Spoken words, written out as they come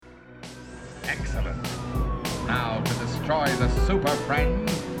Excellent. Now to destroy the Super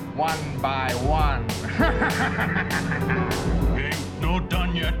Friends one by one. Ain't no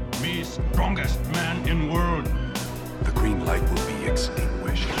done yet. Me strongest man in world. The green light will be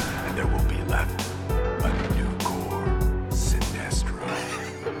extinguished, and there will be left a new core, Sinestro.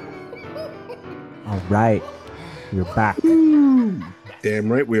 All right, we're back.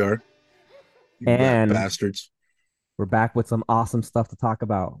 Damn right we are. You And rat bastards. we're back with some awesome stuff to talk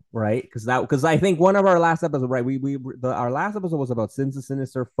about, right? Because I think one of our last episodes, right? Our last episode was about Sins of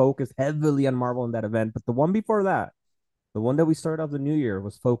Sinister, focused heavily on Marvel in that event. But the one before that, the one that we started off the new year,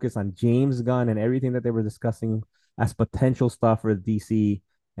 was focused on James Gunn and everything that they were discussing as potential stuff for DC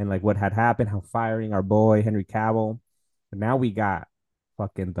and like what had happened, how firing our boy Henry Cavill. But now we got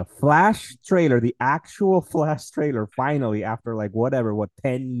fucking the Flash trailer, the actual Flash trailer, finally, after like whatever,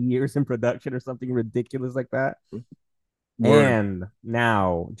 10 years in production or something ridiculous like that. Word. And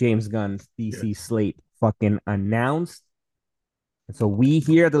now James Gunn's DC slate fucking announced. And so we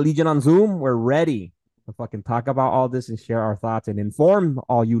here at the Legion on Zoom, we're ready to fucking talk about all this and share our thoughts and inform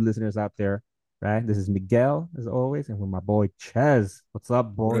all you listeners out there, right? This is Miguel, as always, and with my boy Ches. What's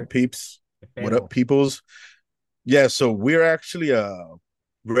up, boy? What up, peeps? What up, peoples? Yeah, so we're actually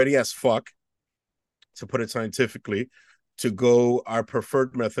ready as fuck, to put it scientifically, to go our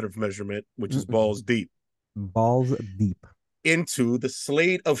preferred method of measurement, which is balls deep. Balls deep into the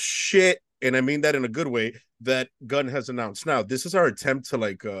slate of shit, and I mean that in a good way, that Gunn has announced. Now, this is our attempt to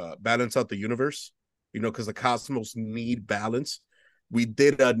like balance out the universe, you know, because the cosmos need balance. We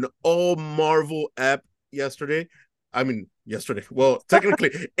did an all Marvel app yesterday. I mean, yesterday. Well,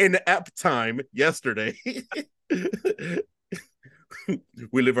 technically, in app time yesterday.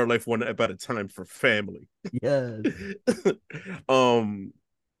 We live our life one app at a time for family. Yes.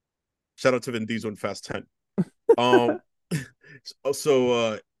 Shout out to Vin Diesel and Fast 10.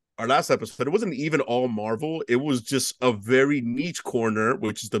 So our last episode, it wasn't even all Marvel. It was just a very niche corner,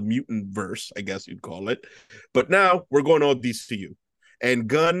 which is the mutant verse, I guess you'd call it. But now we're going all DCU. And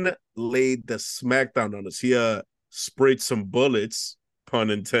Gunn laid the smackdown on us. He sprayed some bullets, pun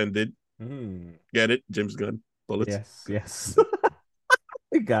intended. Get it? James Gunn. Bullets. Yes.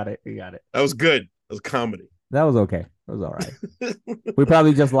 We got it. That was good. That was comedy. That was okay. That was all right. We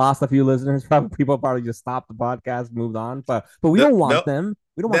probably just lost a few listeners. People probably just stopped the podcast, moved on. But we don't want them.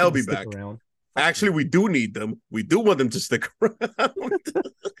 We don't want them to stick around. Actually, we do need them. We do want them to stick around.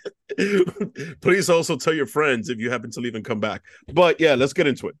 Please also tell your friends if you happen to leave and come back. But yeah, let's get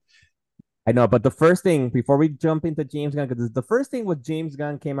into it. I know, but the first thing before we jump into James Gunn, because the first thing with James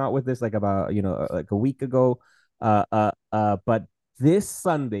Gunn came out with this like about like a week ago. But this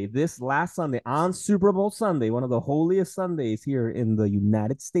last Sunday, on Super Bowl Sunday, one of the holiest Sundays here in the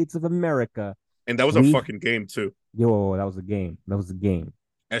United States of America. And that was a fucking game too. Yo, that was a game.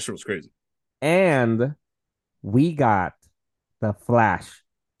 That shit was crazy. And we got the Flash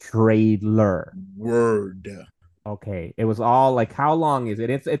trailer. Word. Okay, it was all like, how long is it?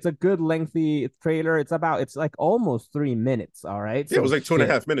 It's a good lengthy trailer. It's like almost 3 minutes. All right. Yeah, it was like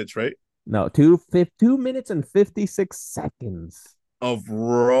 2.5 minutes, right? No, 2 minutes and 56 seconds of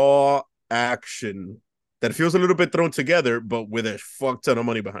raw action that feels a little bit thrown together, but with a fuck ton of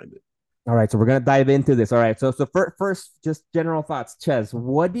money behind it. All right, so we're gonna dive into this. All right, so first, just general thoughts. Ches,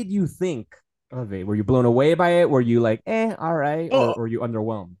 what did you think of it? Were you blown away by it? Were you like, all right, or were you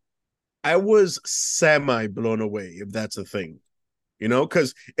underwhelmed? I was semi blown away, if that's a thing. You know,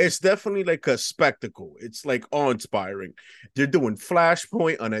 because it's definitely like a spectacle. It's like awe-inspiring. They're doing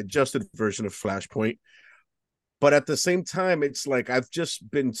Flashpoint, an adjusted version of Flashpoint. But at the same time, it's like I've just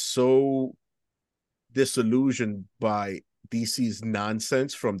been so disillusioned by DC's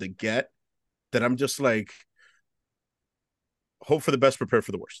nonsense from the get that I'm just like, hope for the best, prepare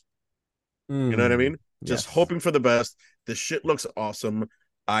for the worst. You know what I mean? Just hoping for the best. The shit looks awesome.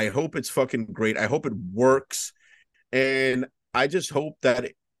 I hope it's fucking great. I hope it works. And I just hope that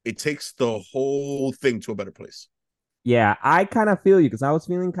it takes the whole thing to a better place. Yeah, I kind of feel you because I was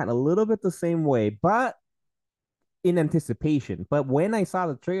feeling kind of a little bit the same way, but in anticipation. But when I saw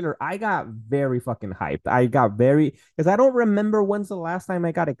the trailer, I got very fucking hyped. Because I don't remember when's the last time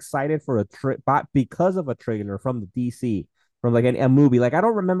I got excited for a trip because of a trailer from the DC, from like a movie. Like, I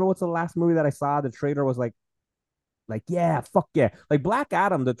don't remember what's the last movie that I saw. The trailer was like, yeah, fuck yeah. Like Black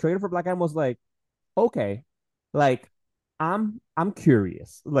Adam, the trailer for Black Adam was like, okay, like, I'm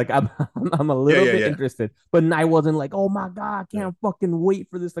curious. Like I'm a little bit interested, but I wasn't like, oh my God, I can't fucking wait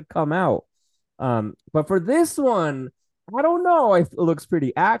for this to come out. But for this one, I don't know. It looks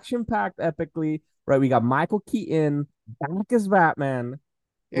pretty action-packed epically, right? We got Michael Keaton back as Batman.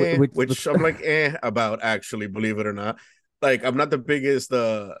 Which I'm like, about, actually, believe it or not. Like, I'm not the biggest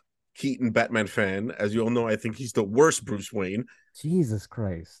Keaton Batman fan. As you all know, I think he's the worst Bruce Wayne. Jesus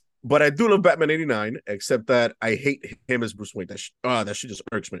Christ. But I do love Batman 89, except that I hate him as Bruce Wayne. That shit just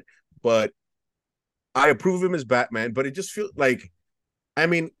irks me. But I approve of him as Batman, but it just feels like, I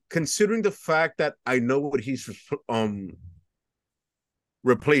mean, considering the fact that I know what he's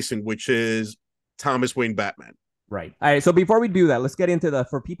replacing, which is Thomas Wayne Batman. Right. All right. So before we do that, let's get into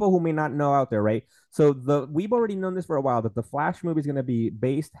for people who may not know out there, right? So we've already known this for a while that the Flash movie is going to be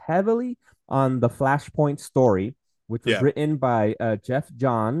based heavily on the Flashpoint story, which was written by Jeff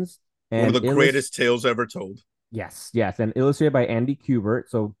Johns and one of the greatest tales ever told. Yes, and illustrated by Andy Kubert.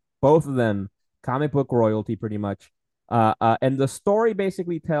 So both of them comic book royalty, pretty much. And the story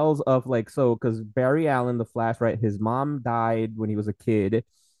basically tells of because Barry Allen, the Flash, right? His mom died when he was a kid.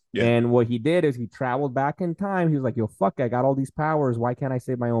 Yeah. And what he did is he traveled back in time. He was like, yo, fuck, I got all these powers. Why can't I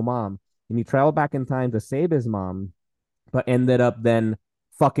save my own mom? And he traveled back in time to save his mom, but ended up then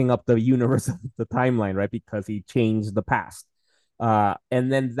fucking up the universe of the timeline, right? Because he changed the past. And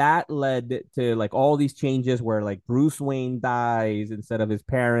then that led to all these changes where Bruce Wayne dies instead of his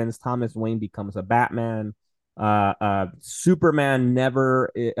parents. Thomas Wayne becomes a Batman. Superman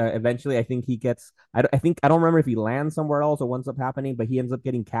never eventually I think he gets I don't remember if he lands somewhere else or what ends up happening, but he ends up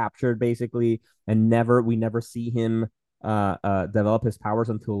getting captured basically, and we never see him develop his powers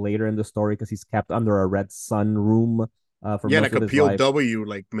until later in the story because he's kept under a red sun room for most like of a his POW life.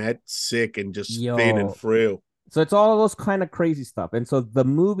 like mad sick and just thin and frail. So it's all those kind of crazy stuff. And so the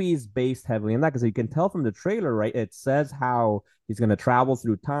movie is based heavily on that because you can tell from the trailer, right? It says how he's going to travel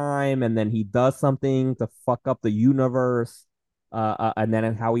through time and then he does something to fuck up the universe. And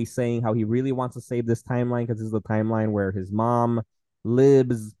then how he's saying how he really wants to save this timeline because this is the timeline where his mom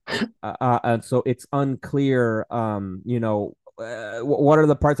lives. And so it's unclear, what are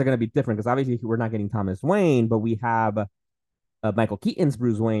the parts that are going to be different? Because obviously we're not getting Thomas Wayne, but we have Michael Keaton's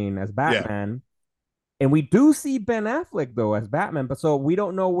Bruce Wayne as Batman. Yeah. And we do see Ben Affleck though as Batman, but so we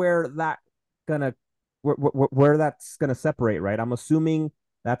don't know where that's gonna separate, right? I'm assuming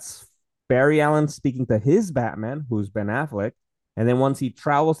that's Barry Allen speaking to his Batman, who's Ben Affleck, and then once he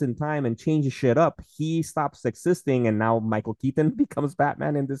travels in time and changes shit up, he stops existing, and now Michael Keaton becomes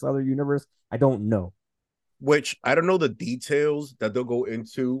Batman in this other universe. I don't know. Which I don't know the details that they'll go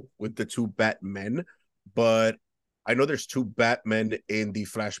into with the two Batmen, but I know there's two Batmen in the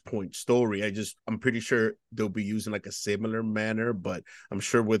Flashpoint story. I'm pretty sure they'll be using a similar manner, but I'm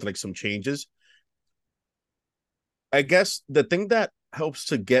sure with some changes. I guess the thing that helps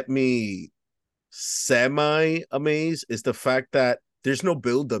to get me semi-amazed is the fact that there's no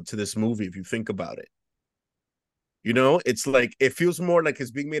build-up to this movie if you think about it. It's it feels more like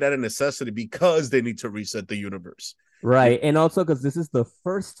it's being made out of necessity because they need to reset the universe. Right. And also because this is the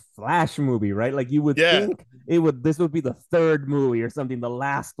first Flash movie, right? You would think this would be the third movie or something, the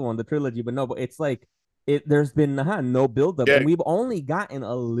last one, the trilogy, but no, but it's there's been no buildup. Yeah. And we've only gotten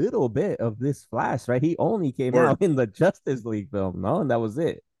a little bit of this Flash, right? He only came out in the Justice League film, no? And that was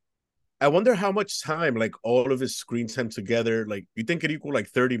it. I wonder how much time, all of his screen time together, you think it equal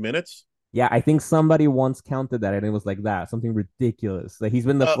 30 minutes? Yeah, I think somebody once counted that and it was something ridiculous. He's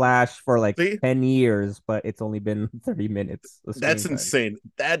been the Flash for 10 years, but it's only been 30 minutes. That's insane.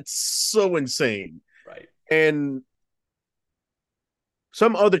 That's so insane. Right. And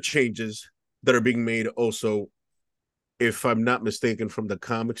some other changes that are being made also, if I'm not mistaken, from the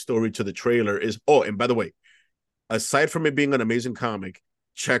comic story to the trailer is, and by the way, aside from it being an amazing comic,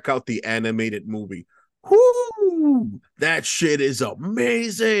 check out the animated movie. Whoo! That shit is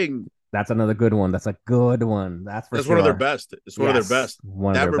amazing. That's another good one. That's a good one. That's sure. One of their best. It's one of their best.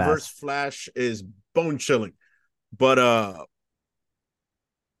 That reverse Flash is bone chilling. But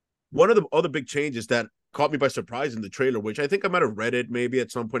one of the other big changes that caught me by surprise in the trailer, which I think I might have read it maybe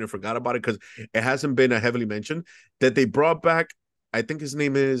at some point and forgot about it because it hasn't been heavily mentioned, that they brought back, I think his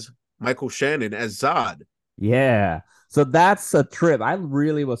name is Michael Shannon as Zod. Yeah. So that's a trip. I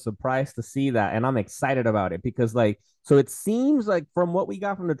really was surprised to see that, and I'm excited about it because so it seems from what we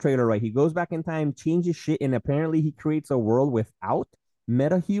got from the trailer, right? He goes back in time, changes shit, and apparently he creates a world without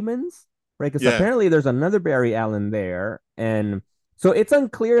metahumans, right? Because apparently there's another Barry Allen there, and so it's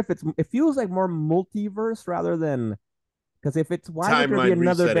unclear if it feels more multiverse rather than because if it's why would there be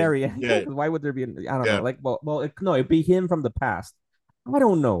another resetting. Barry? Yeah. Why would there be? I don't know. It'd be him from the past. I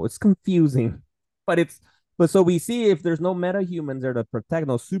don't know. It's confusing, but so we see if there's no metahumans there to protect,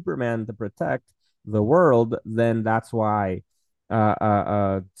 no Superman to protect the world, then that's why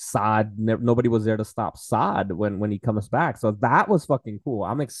Zod, nobody was there to stop Zod when he comes back. So that was fucking cool.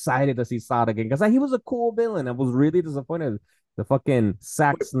 I'm excited to see Zod again because he was a cool villain. I was really disappointed the fucking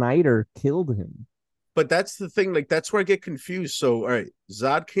Zack Snyder killed him. but that's the thing. Like that's where I get confused. So, all right,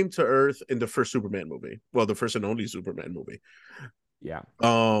 Zod came to Earth in the first Superman movie. Well, the first and only Superman movie. Yeah.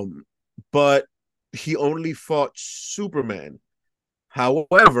 But he only fought Superman.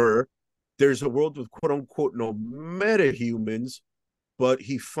 However, there's a world with quote unquote no metahumans, but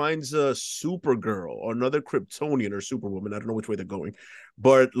he finds a Supergirl or another Kryptonian or Superwoman. I don't know which way they're going,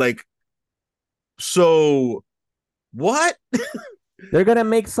 but like, so what? They're gonna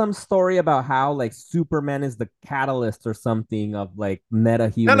make some story about how like Superman is the catalyst or something of like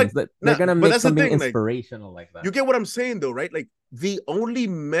meta Not like, humans. They're not, gonna but make that's the something thing. Like, inspirational like that. you get what I'm saying, though, right? Like, the only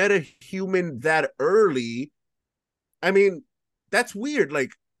meta human that early, I mean, that's weird.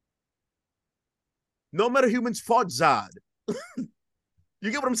 Like, no metahumans fought Zod. You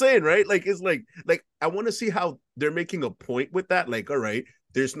get what I'm saying, right? Like, it's like I want to see how they're making a point with that. Like, all right,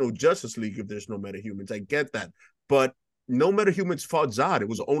 there's no Justice League if there's no metahumans. I get that, but no metahumans fought Zod. It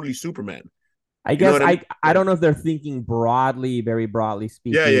was only Superman. I You know guess what I mean? I don't know if they're thinking broadly, very broadly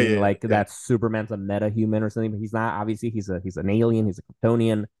Yeah, yeah, speaking, yeah, like yeah. that Superman's a meta human or something, but he's not. Obviously, he's an alien, he's a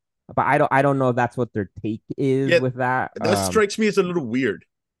Kryptonian. But I don't know if that's what their take is Yeah, with that. that strikes me as a little weird.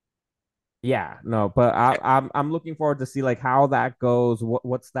 Yeah, no, but I'm looking forward to see like how that goes.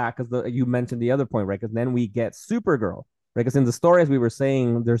 What's that? Because you mentioned the other point, right? Because then we get Supergirl, right? Because in the story, as we were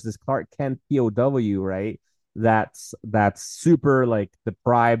saying, there's this Clark Kent POW, right? That's super like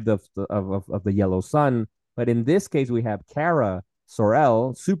deprived of the yellow sun. But in this case, we have Kara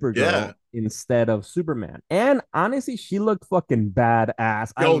Sorel, Yeah. Supergirl, instead of Superman. And honestly, she looked fucking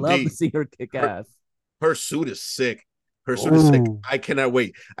badass. I Yo, love to D, see her kick her ass. her suit is sick. Her suit is sick. Ooh. I cannot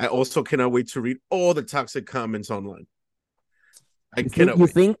wait. I also cannot wait to read all the toxic comments online. I cannot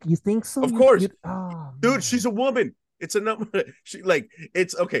wait. You think so? Of course, Oh dude, man. she's a woman. It's a number. She like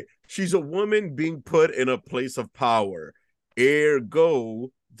it's okay. She's a woman being put in a place of power.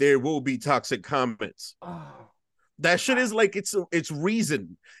 Ergo, there will be toxic comments. Oh. That shit is like it's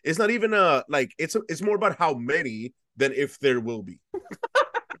reason. It's not even it's more about how many than if there will be.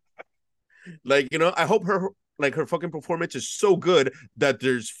 Like, I hope her fucking performance is so good that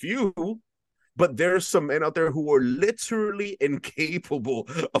there's few, but there's some men out there who are literally incapable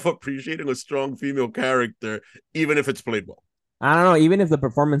of appreciating a strong female character, even if it's played well. I don't know. Even if the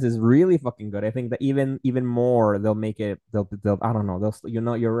performance is really fucking good, I think that even more they'll make it. They'll. I don't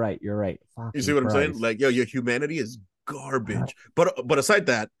know. You're right. You're right. You see Fucking what I'm saying? Christ. Like, yo, your humanity is garbage. But aside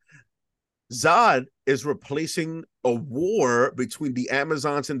that, Zod is replacing a war between the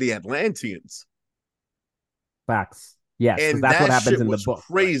Amazons and the Atlanteans. Facts. Yes, because And that's what that happens shit in the was book.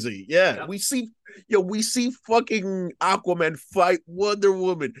 crazy. Yeah. We see fucking Aquaman fight Wonder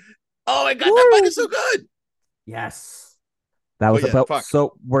Woman. Oh my god, that fight is so good. Yes. That But was yeah, about fuck.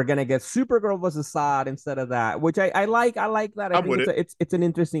 so we're gonna get Supergirl versus Zod instead of that, which I like. I like that. I I'm think with it. it's an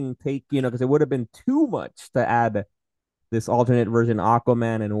interesting take, because it would have been too much to add this alternate version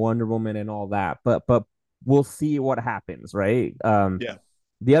Aquaman and Wonder Woman and all that. But we'll see what happens, right? Yeah.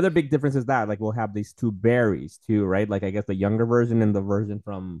 The other big difference is that like we'll have these two Barrys too, right? Like I guess the younger version and the version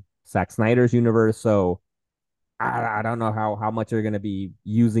from Zack Snyder's universe. So I don't know how much they're gonna be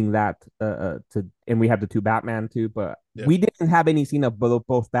using that to, and we have the two Batman too, but Yeah. we didn't have any scene of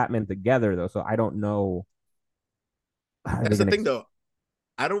both Batman together though, so I don't know how are they That's the gonna thing though.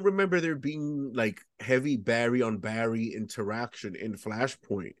 I don't remember there being like heavy Barry on Barry interaction in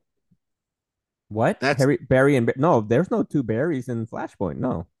Flashpoint. what That's Barry and no, there's no two Barrys in Flashpoint,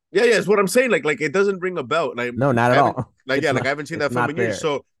 no, yeah, it's what I'm saying. Like it doesn't ring a bell. Like no, not I at haven't all. like It's yeah, like not. I haven't seen It's that film not in years.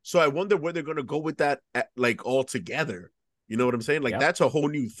 there. So I wonder where they're gonna go with that like all together. You know what I'm saying? Like Yep. that's a whole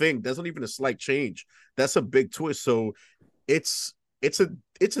new thing. That's not even a slight change. That's a big twist. So it's it's a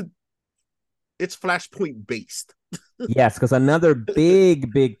it's a it's Flashpoint based. Yes, because another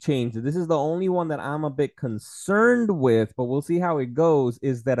big change. This is the only one that I'm a bit concerned with, but we'll see how it goes.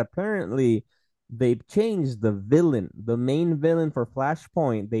 Is that apparently they've changed the villain, the main villain for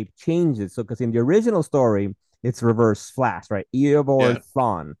Flashpoint. They've changed it. So, because in the original story, it's Reverse Flash, right? Eobard Yeah.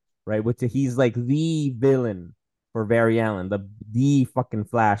 Thawne, right? Which he's like the villain for Barry Allen, the fucking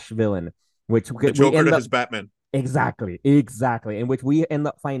Flash villain, which The we Joker end to up his Batman. exactly. In which we end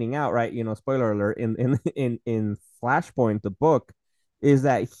up finding out, right? Spoiler alert, in Flashpoint, the book, is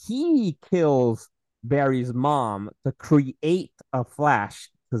that he kills Barry's mom to create a Flash,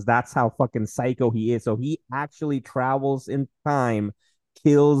 because that's how fucking psycho he is. So he actually travels in time,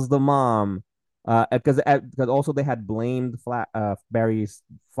 kills the mom. Because also they had blamed Barry's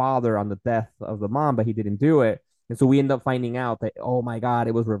father on the death of the mom, but he didn't do it. And so we end up finding out that, oh my God,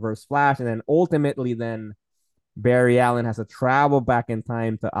 it was Reverse Flash. And then ultimately, then Barry Allen has to travel back in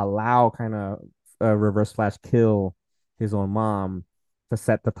time to allow kind of Reverse Flash kill his own mom. to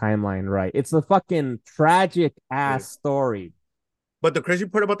set the timeline right. It's a fucking tragic Yeah. ass story. But the crazy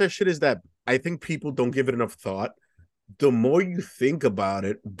part about that shit is that I think people don't give it enough thought. The more you think about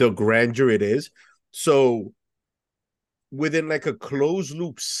it, the grandeur it is. So within like a closed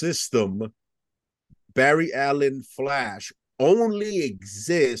loop system, Barry Allen Flash only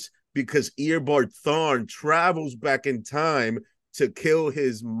exists because Eobard Thawne travels back in time to kill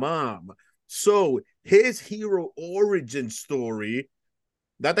his mom. So his hero origin story,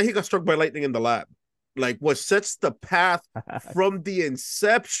 not that he got struck by lightning in the lab, like what sets the path from the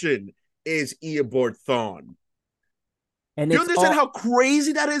inception is Eobard Thawne. And Do you it's understand all how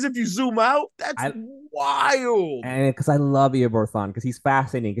crazy that is if you zoom out? That's I wild. and because I love Eobard Thawne because he's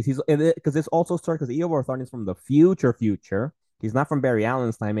fascinating because this also starts because Eobard Thawne is from the future. He's not from Barry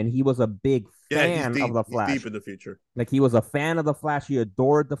Allen's time, and he was a big Yeah, he's fan of deep. the He's deep Flash. in the future. Like he was a fan of the Flash. He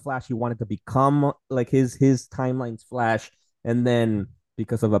adored the Flash. He wanted to become like his timeline's Flash. And then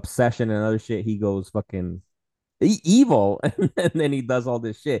because of obsession and other shit, he goes fucking evil, and then he does all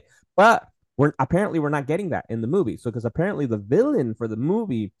this shit. But we're not getting that in the movie. So because apparently the villain for the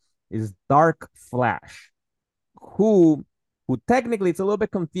movie is Dark Flash, who technically it's a little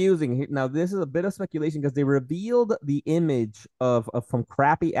bit confusing. Now this is a bit of speculation because they revealed the image of from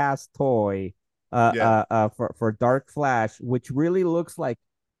crappy ass toy Yeah. for Dark Flash, which really looks like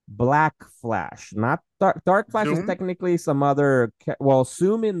Black Flash, not Dark Flash is Zoom? technically some other well,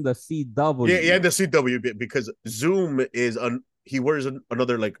 Zoom in the CW. Yeah, the CW bit because Zoom is he wears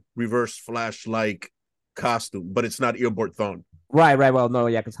another like reverse Flash like costume, but it's not Eobard Thawne. Right. Well, no,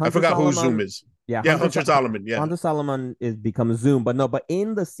 yeah, because I Hunter forgot who Solomon, Zoom is. yeah, Yeah, Hunter Solomon. Yeah, Hunter Solomon is becomes Zoom, but no, but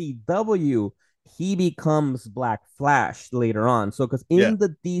in the CW, he becomes Black Flash later on. So, because Yeah. in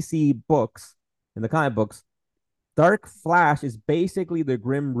the DC books, in the comic books, Dark Flash is basically the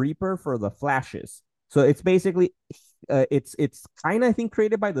Grim Reaper for the Flashes. So it's basically, it's kind of I think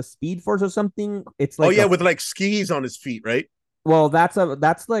created by the Speed Force or something. It's like with like skis on his feet, right? well, that's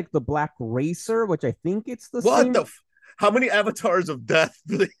like the Black Racer, which I think it's the What same. the? How many avatars of death?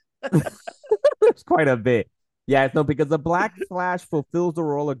 There's quite a bit. Yeah, no, because the Black Flash fulfills the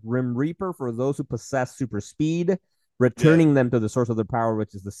role of Grim Reaper for those who possess super speed, returning them to the source of their power,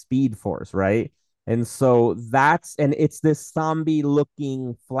 which is the Speed Force, right? And so it's this zombie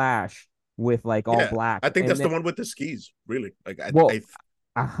looking Flash with like all black. I think and that's then, the one with the skis. Really, like well,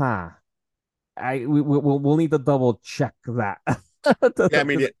 uh-huh. We'll need to double check that. yeah, I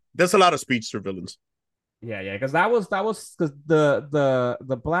mean, there's a lot of speedster villains. Yeah, because that was because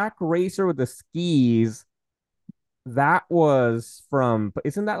the Black Racer with the skis, that was from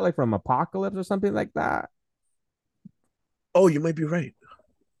isn't that like from Apocalypse or something like that? Oh, you might be right.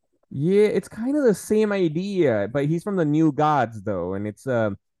 Yeah, it's kind of the same idea, but he's from the New Gods though, and it's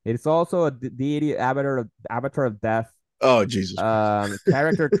also a deity avatar of death. Oh, Jesus.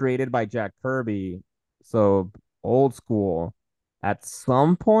 Character created by Jack Kirby, so old school. At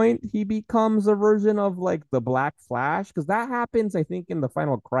some point, he becomes a version of like the Black Flash because that happens, I think, in the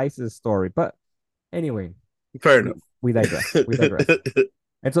Final Crisis story. But anyway, Fair enough. We digress.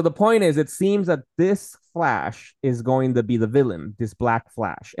 And so the point is, it seems that this Flash is going to be the villain, this Black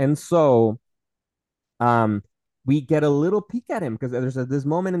Flash. And so we get a little peek at him because there's this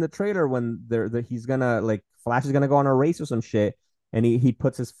moment in the trailer when he's gonna like Flash is gonna go on a race or some shit, and he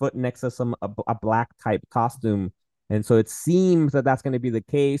puts his foot next to a black type costume, and so it seems that that's going to be the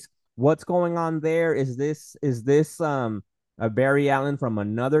case. What's going on there? Is this a Barry Allen from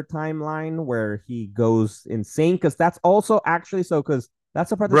another timeline where he goes insane? Because that's also actually so because that's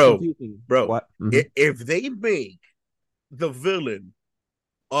the part that's confusing. Bro, what? If they make the villain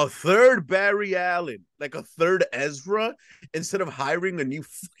a third Barry Allen, like a third Ezra, instead of hiring a new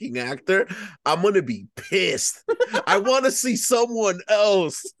fucking actor, I'm gonna be pissed. I want to see someone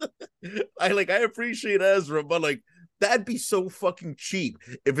else. I appreciate Ezra, but like that'd be so fucking cheap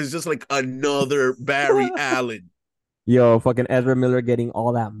if it's just like another Barry Allen. Yo, fucking Ezra Miller getting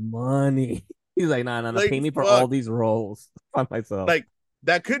all that money. He's like, nah, Like, pay me for all these roles by myself. Like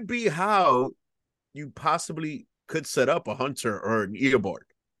that could be how you possibly could set up a Hunter or an Eobard.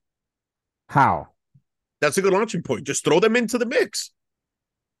 How? That's a good launching point. Just throw them into the mix.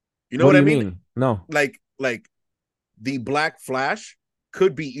 You know what I do you mean? No. Like the Black Flash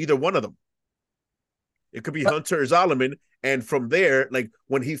could be either one of them. It could be Hunter or Solomon, and from there, like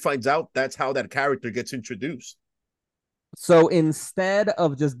when he finds out, that's how that character gets introduced. So instead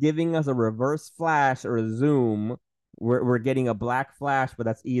of just giving us a reverse Flash or a zoom, we're getting a Black Flash, but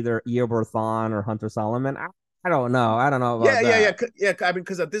that's either Eobard Thawne or Hunter Solomon. I don't know. I don't know Yeah, about yeah, yeah, that. yeah. I mean,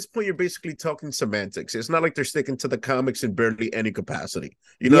 because at this point, you're basically talking semantics. It's not like they're sticking to the comics in barely any capacity.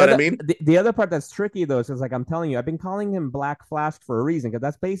 You know The what I other mean? the other part that's tricky though is like I'm telling you, I've been calling him Black Flash for a reason because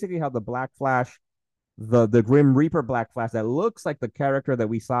that's basically how the Black Flash, the Grim Reaper Black Flash that looks like the character that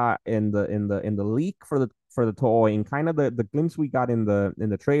we saw in the leak for the toy and kind of the glimpse we got in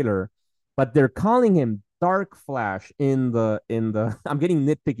the trailer, but they're calling him Dark Flash in the I'm getting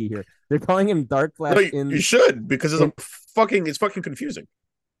nitpicky here. They're calling him Dark No, Flash you should because in it's fucking confusing.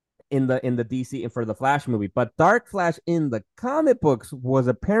 in the DC and for the Flash movie. But Dark Flash in the comic books was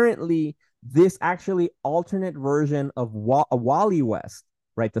apparently this actually alternate version of Wally West,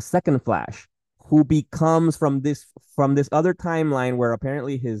 right? The second Flash, who becomes from this other timeline where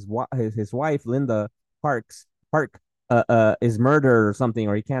apparently his wife Linda Park is murdered or something,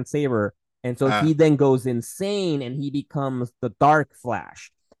 or he can't save her, and so he Ah, then goes insane and he becomes the Dark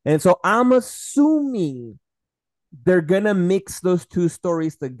Flash. And so I'm assuming they're gonna mix those two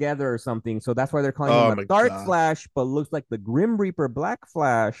stories together or something. So that's why they're calling him oh a my Dark god. Flash, but looks like the Grim Reaper Black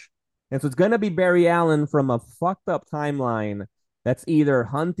Flash. And so it's gonna be Barry Allen from a fucked up timeline that's either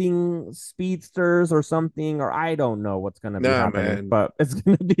hunting speedsters or something, or I don't know what's gonna be Nah, happening, man. but it's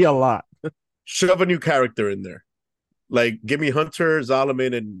gonna be a lot. Shove a new character in there. Like, give me Hunter,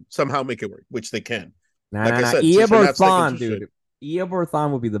 Zolomon, and somehow make it work, which they can. Nah, Like nah, I nah. said, since they're not sticking Eobard to shit. dude.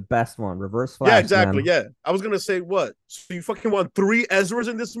 Eobard would be the best one. Reverse Yeah, Flash, exactly. man. Yeah. I was gonna say what? So you fucking want three Ezras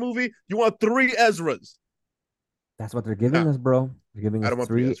in this movie? You want three Ezras? That's what they're Nah, giving us, bro. They're giving I us don't want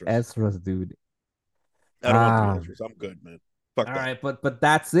three three Ezras. Ezras, dude. I don't want three Ah, Ezras. I'm good, man. Fuck all that. right, but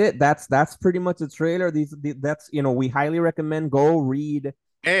that's it. That's pretty much the trailer. That's we highly recommend go read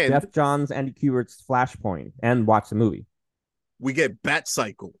And Jeff Johns, Andy Kubert's Flashpoint and watch the movie. we get Bat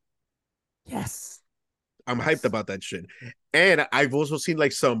Cycle. Yes. I'm hyped Yes. about that shit. And I've also seen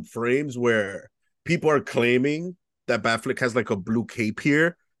like some frames where people are claiming that Batfleck has like a blue cape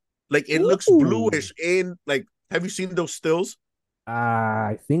here. Like it looks Ooh. bluish. And like, have you seen those stills?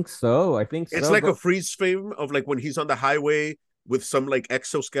 I think so. I think It's so. like a Go. freeze frame of like when he's on the highway with some like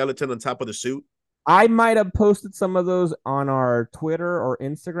exoskeleton on top of the suit. I might have posted some of those on our Twitter or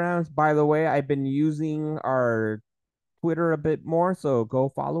Instagrams. By the way, I've been using our Twitter a bit more, so go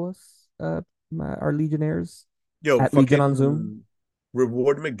follow us, our Legionnaires Yo, at Legion on Zoom. fucking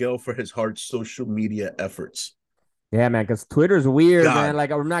reward Miguel for his hard social media efforts. Yeah, man, because Twitter's weird, man. God,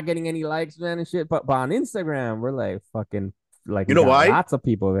 Like I'm not getting any likes, man, and shit. But on Instagram, we're like fucking like you we know got why? lots of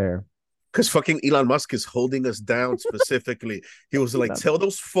people there. Because fucking Elon Musk is holding us down specifically. He was like, That, tell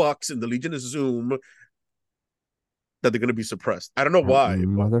those fucks in the Legion of Zoom that they're gonna be suppressed. I don't know that why, but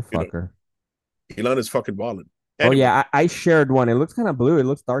motherfucker. Elon is fucking balling. Oh Anyway, yeah, I shared one. It looks kind of blue. It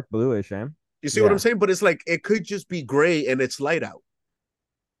looks dark bluish, eh? you see what I'm Yeah. saying? But it's like it could just be gray and it's light out.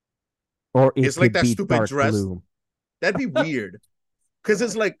 Or it It's like could that be stupid dark dress. blue. That'd be weird. Because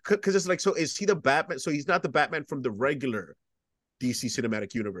it's like, so is he the Batman? So he's not the Batman from the regular DC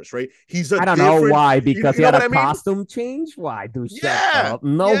cinematic universe, right? He's a I don't know different, why, because you he know had what a I mean? costume change. Why, dude? Shut Yeah, up.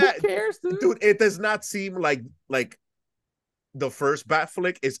 No, who yeah, cares, dude? dude. It does not seem like the first Bat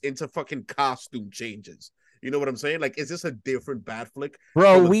flick is into fucking costume changes. You know what I'm saying? Like, is this a different Bat flick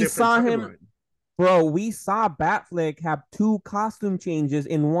Bro, from a we different saw him. timeline? Bro, we saw Batfleck have two costume changes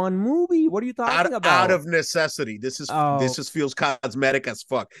in one movie. What are you talking Out about? of necessity. This Oh, just feels cosmetic as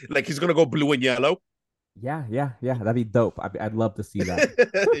fuck. Like he's gonna go blue and yellow. yeah, yeah, yeah. That'd be dope. I'd love to see that.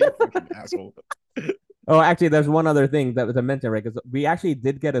 You fucking asshole. Oh, actually, there's one other thing that was I mentioned, right? Because we actually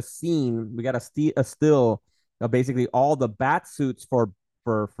did get a scene. We got a still of basically all the bat suits for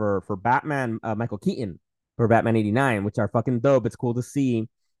Batman, Michael Keaton for Batman '89, which are fucking dope. It's cool to see.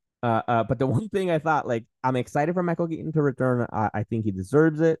 But the one thing I thought, like, I'm excited for Michael Keaton to return. I think he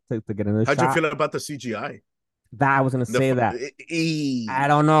deserves it to get another How'd you shot. feel about the CGI? That I was gonna The say that. I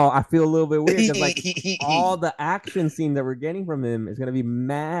don't know. I feel a little bit weird because like all the action scene that we're getting from him is gonna be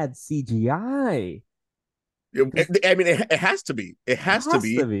mad CGI. I mean, it has to be. It has to Has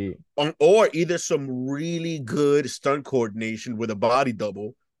to be. be. Or either some really good stunt coordination with a body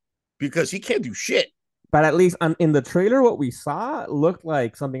double because he can't do shit. But at least in the trailer, what we saw looked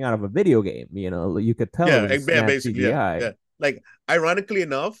like something out of a video game. You could tell it Yeah, was yeah, mad basically, yeah, CGI. yeah. Like, ironically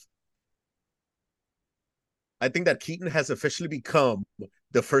enough, I think that Keaton has officially become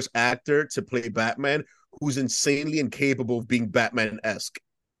the first actor to play Batman who's insanely incapable of being Batman-esque.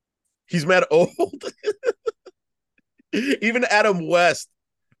 He's mad old. Even Adam West,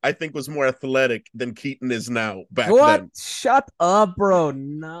 I think, was more athletic than Keaton is now back What? then. Shut up, bro.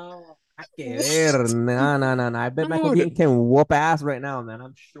 No. I can't ver. No, no, no, no. I bet Michael Dude, Keaton can whoop ass right now, man.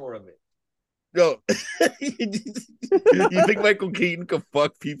 I'm sure of it. Yo, you think Michael Keaton could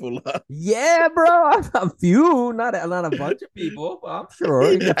fuck people up Yeah, bro. A few, not a bunch of people, but I'm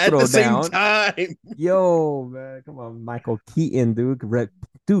sure he could at throw the same down. time? Yo, man, come on, Michael Keaton, dude.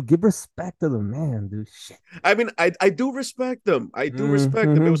 Dude, give respect to the man, dude. Shit. I mean, I do respect them. I do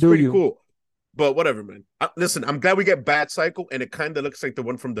respect them. It Mm-hmm, was do pretty you? cool. But whatever, man. Listen, I'm glad we get Bat Cycle, and it kind of looks like the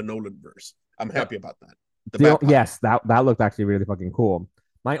one from the Nolan verse. I'm happy about that. The Bat Pop. Yes, that looked actually really fucking cool.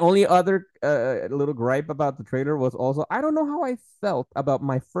 My only other little gripe about the trailer was also I don't know how I felt about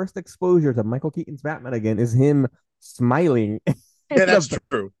my first exposure to Michael Keaton's Batman again is him smiling. Yeah, that's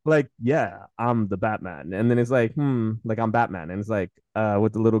true. Like, yeah, I'm the Batman. And then it's like, like I'm Batman. And it's like,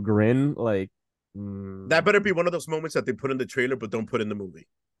 with the little grin, like, That better be one of those moments that they put in the trailer but don't put in the movie.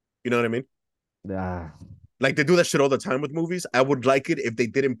 You know what I mean? ah, Like they do that shit all the time with movies. I would like it if they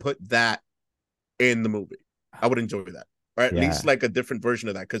didn't put that in the movie. I would enjoy that. Or at yeah. least like a different version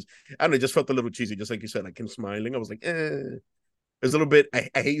of that. Because I don't know, it just felt a little cheesy, just like you said, like him smiling. I was like, It was a little bit, I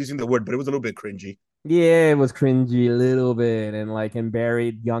hate using the word, but it was a little bit cringy. Yeah, it was cringy a little bit. And like, and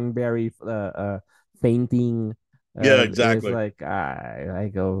young Barry, fainting. Yeah, It's exactly. like,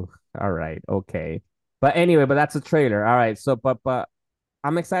 I go, all right, okay. But anyway, but that's a trailer. All right. So, but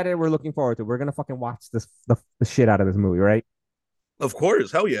I'm excited. We're looking forward to it. We're going to fucking watch the shit out of this movie, right? Of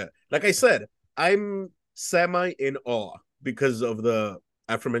course, hell yeah. Like I said, I'm semi in awe because of the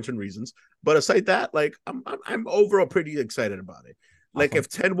aforementioned reasons. But aside that, like I'm overall pretty excited about it. Like Awesome. if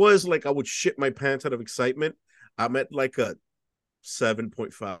 10 was like I would shit my pants out of excitement, I'm at like a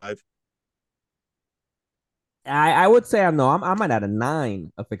 7.5. I would say I'm at a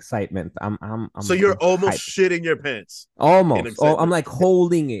 9 of excitement. So you're I'm almost hyped. shitting your pants in Almost. Oh, I'm excitement. like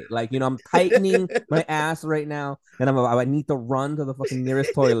holding it. Like, I'm tightening my ass right now. And I need to run to the fucking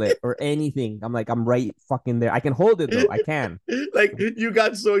nearest toilet or anything. I'm like, I'm right fucking there. I can hold it though. I can. Like you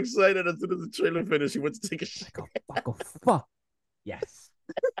got so excited as soon as the trailer finished, you went to take a shit. Like, oh, fuck, oh, fuck. Yes.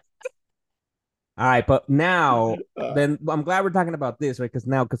 All right. But now, then I'm glad we're talking about this, right?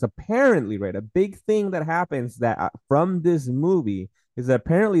 Because apparently, right, a big thing that happens that from this movie is that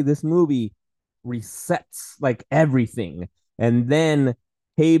apparently this movie resets like everything. And then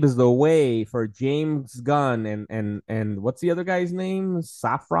paves the way for James Gunn and what's the other guy's name?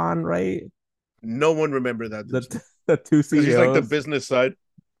 Saffron, right? No one remember that The dude's name the two because he's like the CEOs. business side.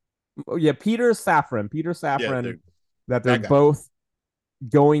 Oh, yeah, Peter Yeah, Saffron, that they're that guy. both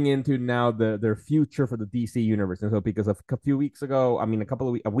going into now their future for the DC universe. And so because of a few weeks ago, I mean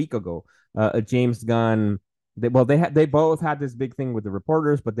a week ago, James Gunn they both had this big thing with the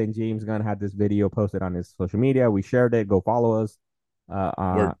reporters, but then James Gunn had this video posted on his social media. We shared it. Go follow us. Uh,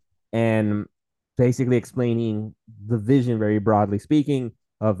 uh Word. and basically explaining the vision very broadly speaking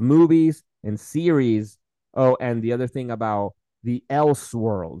of movies and series. Oh, and the other thing about the else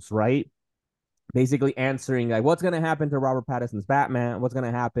worlds, right? Basically answering like what's gonna happen to Robert Pattinson's Batman, what's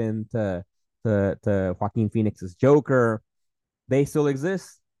gonna happen to Joaquin Phoenix's Joker. They still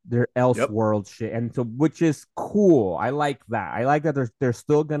exist. They're Yep. Elseworld shit, and so which is cool. I like that. I like that they're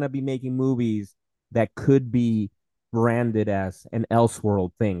still gonna be making movies that could be branded as an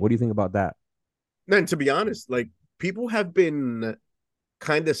Elseworld thing. What do you think about that? Man, to be honest, like people have been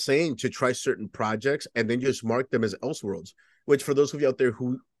kind of saying to try certain projects and then just mark them as Elseworlds, which for those of you out there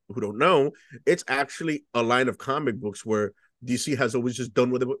who don't know, it's actually a line of comic books where DC has always just done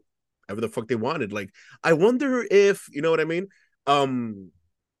whatever the fuck they wanted. Like, I wonder if you know what I mean. Um,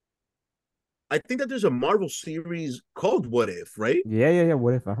 I think that there's a Marvel series called What If, right? Yeah.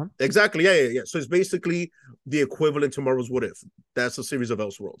 What if? Exactly. Yeah. So it's basically the equivalent to Marvel's What If. That's a series of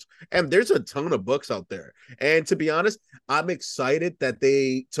Elseworlds. And there's a ton of books out there. And to be honest, I'm excited that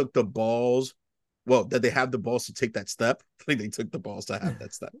they took the balls. Well, that they have the balls to take that step. Like they took the balls to have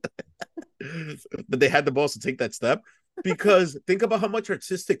that step. That they had the balls to take that step. Because think about how much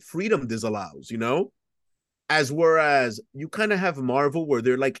artistic freedom this allows, you know? As whereas you kind of have Marvel where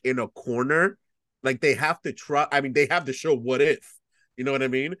they're like in a corner, like they have to try. I mean, they have to show what if, you know what I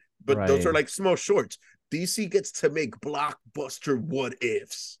mean? But those are Right. like small shorts. DC gets to make blockbuster what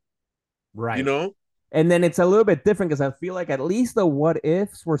ifs, you Right. know? And then it's a little bit different because I feel like at least the what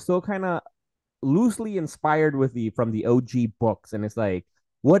ifs were still kind of loosely inspired with the from the OG books, and it's like,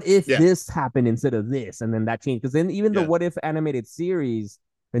 what if Yeah, this happened instead of this, and then that changed because then even the yeah, what if animated series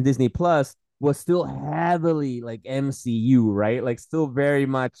in Disney Plus was still heavily like MCU, right? Like still very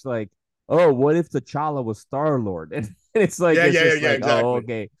much like, oh, what if T'Challa was Star Lord, and it's just like, oh, exactly.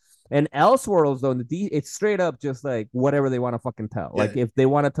 okay. And Elseworlds though, it's straight up just like whatever they want to fucking tell. Yeah, Like if they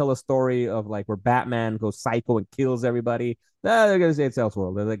want to tell a story of like where Batman goes psycho and kills everybody, they're gonna say it's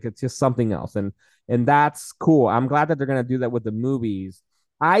Elseworld. They're like it's just something else, and that's cool. I'm glad that they're gonna do that with the movies.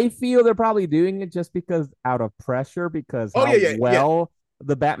 I feel they're probably doing it just because out of pressure, because Oh how yeah, yeah, yeah, well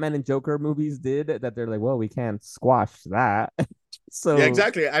the Batman and Joker movies did, that they're like, well, we can't squash that. yeah. So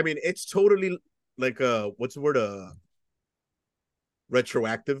Exactly. I mean, it's totally like what's the word?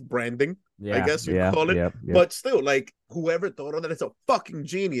 Retroactive branding, I yeah, guess you yeah, call it. yep, yep. But still, like whoever thought of that is a fucking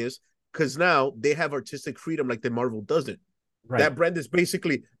genius because now they have artistic freedom like the Marvel doesn't. Right. That brand is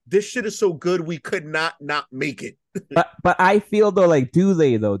basically this shit is so good we could not make it. But I feel though, like, do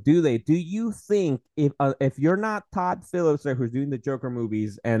they though? Do they? Do you think if you're not Todd Phillips, like, who's doing the Joker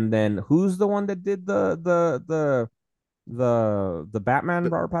movies, and then who's the one that did the Batman The,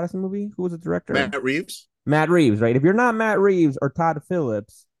 Robert Pattinson movie? Who was the director? Matt Reeves. Matt Reeves, right? If you're not Matt Reeves or Todd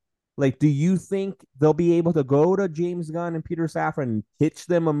Phillips, like, do you think they'll be able to go to James Gunn and Peter Safran and pitch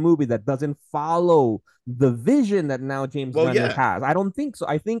them a movie that doesn't follow the vision that now James Well, Gunn yeah, has? I don't think so.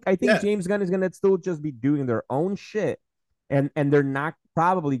 I think yeah. James Gunn is gonna still just be doing their own shit, and they're not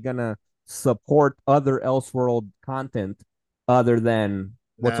probably gonna support other Elseworld content other than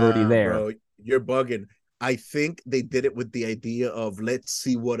what's already Nah, there. bro, you're bugging. I think they did it with the idea of let's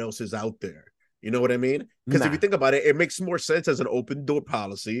see what else is out there. You know what I mean? Because if you Nah. think about it, it makes more sense as an open door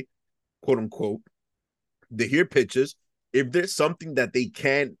policy, quote unquote. They hear pitches. If there's something that they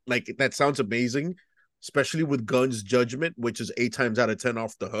can like that sounds amazing, especially with Gunn's judgment, which is 8 times out of 10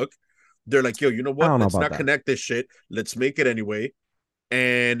 off the hook, they're like, yo, you know I what? don't know Let's about not that. connect this shit. Let's make it anyway.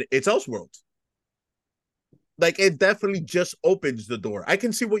 And it's Elseworlds. Like it definitely just opens the door. I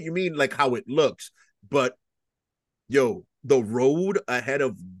can see what you mean, like how it looks, but yo, the road ahead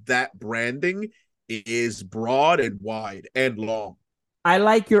of that branding is broad and wide and long. I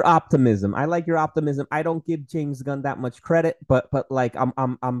like your optimism. I like your optimism. I don't give James Gunn that much credit, but like I'm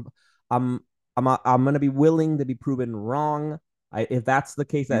I'm gonna be willing to be proven wrong. If that's the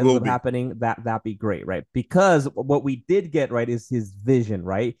case You that ends will up be. happening, that'd be great, right? Because what we did get right is his vision,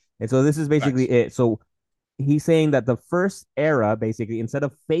 right? And so this is basically Facts. it. So he's saying that the first era, basically, instead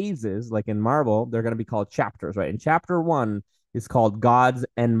of phases like in Marvel, they're going to be called chapters, right? And chapter one is called Gods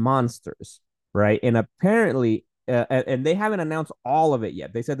and Monsters, right? And apparently, and they haven't announced all of it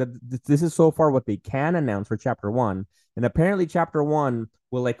yet. They said that this is so far what they can announce for chapter one. And apparently, chapter one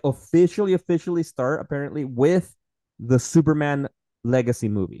will like officially start apparently with the Superman Legacy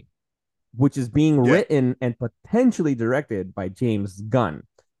movie, which is being Yeah. written and potentially directed by James Gunn.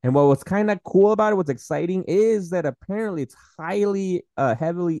 And what was kind of cool about it, what's exciting, is that apparently it's highly,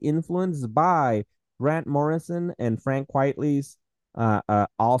 heavily influenced by Grant Morrison and Frank Quitely's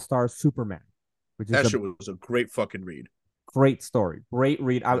All Star Superman, which is That a shit was a great fucking read. great story, great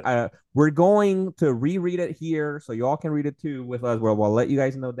read. Yeah. We're going to reread it here, so you all can read it too with us. Well, we'll let you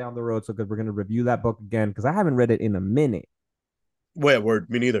guys know down the road, so because we're going to review that book again, because I haven't read it in a minute. Well, word,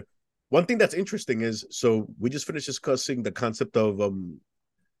 me neither. One thing that's interesting is so we just finished discussing the concept of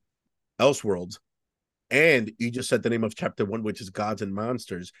Elseworlds, and you just said the name of chapter one, which is Gods and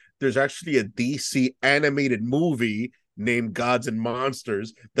Monsters. There's actually a DC animated movie named Gods and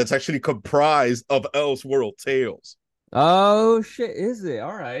Monsters that's actually comprised of Elseworld tales. Oh shit, is it?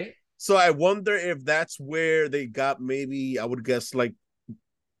 All right. So I wonder if that's where they got maybe I would guess like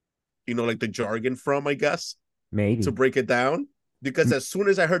like the jargon from, I guess, to Maybe. break it down. Because as soon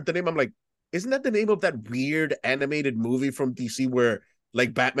as I heard the name, I'm like, isn't that the name of that weird animated movie from DC where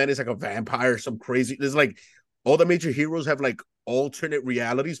like Batman is like a vampire, some crazy? There's like all the major heroes have like alternate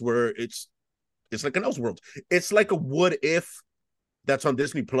realities where it's like an Elseworld. It's like a what if that's on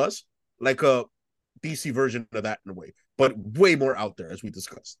Disney Plus, like a DC version of that in a way, but way more out there as we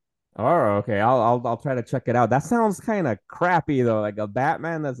discussed. Oh, okay. I'll try to check it out. That sounds kind of crappy though. Like a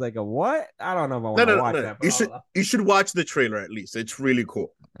Batman that's like a what? I don't know if I No, want to no, no, watch no. that, but You should watch the trailer at least. It's really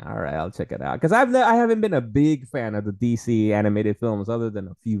cool. all right, I'll check it out. Because I haven't been a big fan of the DC animated films other than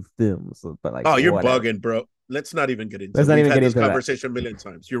a few films, but like Oh, you're whatever. bugging, bro. Let's not even get into Let's it. not We've even had get this into that. conversation a million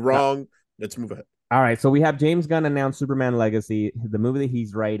times. You're Uh, wrong. Let's move ahead. all right, so we have James Gunn announced Superman Legacy, the movie that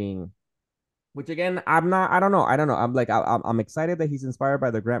he's writing. Which again, I'm not. I don't know. I'm like, I'm excited that he's inspired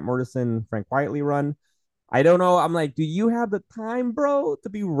by the Grant Morrison, Frank Quietly run. I don't know. I'm like, do you have the time, bro, to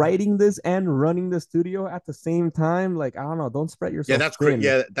be writing this and running the studio at the same time? Like, I don't know. Don't spread Yeah, yourself that's great. thin.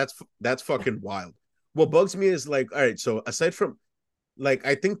 Yeah, that's fucking wild. What bugs me is like, all right, so aside from like,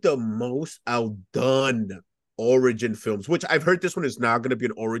 I think the most outdone origin films, which I've heard this one is not going to be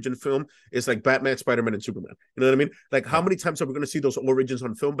an origin film, is like Batman, Spider-Man, and Superman. You know what I mean? Like, how Right. many times are we going to see those origins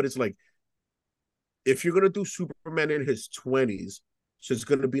on film? But it's like, if you're going to do Superman in his 20s, so it's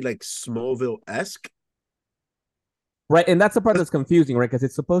going to be like Smallville esque. Right, and that's the part that's confusing, right? Because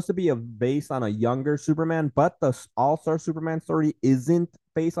it's supposed to be based on a younger Superman, but the All Star Superman story isn't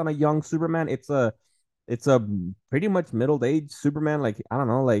based on a young Superman. It's a pretty much middle-aged Superman. Like, I don't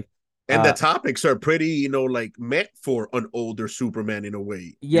know, like And the topics are pretty, like meant for an older Superman in a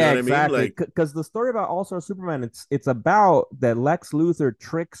way. You know yeah, what I mean? exactly. Like, Because the story about All Star Superman, it's about that Lex Luthor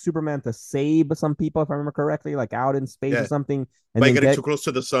tricks Superman to save some people, if I remember correctly, like out in space or yeah, something, and by then getting get too close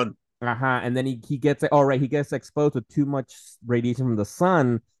to the sun. and then he gets oh right, he gets exposed to too much radiation from the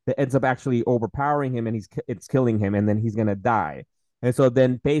sun that ends up actually overpowering him, and it's killing him, and then he's gonna die. And so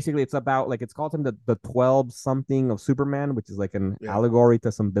then basically it's about like it's called him the 12 something of Superman, which is like an Yeah. allegory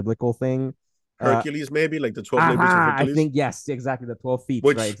to some biblical thing. Hercules, maybe like the 12 labors of Aha, I Hercules, think yes, exactly the 12 feet,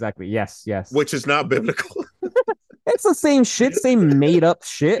 which right? Exactly. Yes, yes. which is not biblical. It's the same shit, same made up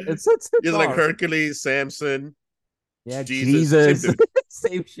shit. It's It's like all Hercules, Samson, yeah, Jesus,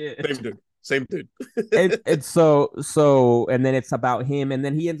 same Jesus, dude, same shit. same dude. And so and then it's about him, and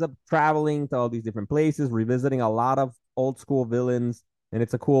then he ends up traveling to all these different places, revisiting a lot of old school villains, and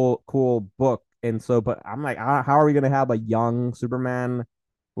it's a cool book. And so, but I'm like, how are we gonna have a young Superman?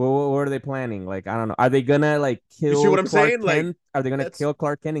 What are they planning? Like, I don't know. Are they gonna like You see kill what I'm Clark saying? Like, Kent? Are they gonna that's kill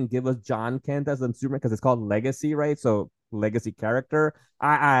Clark Kent and give us John Kent as the Superman because it's called Legacy, right? So legacy character.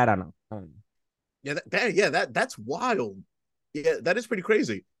 I don't know. that's wild. Yeah, that is pretty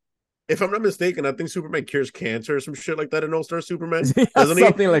crazy. If I'm not mistaken, I think Superman cures cancer or some shit like that in All Star Superman, Yeah, doesn't he?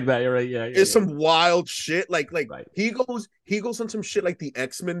 something like that. You're right. Yeah, It's some wild shit. Like right. he goes on some shit like the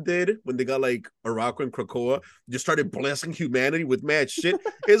X-Men did when they got like Araco and Krakoa, just started blessing humanity with mad shit.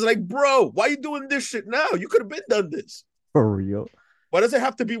 It's like, bro, why you doing this shit now? You could have been done this. For real. Why does it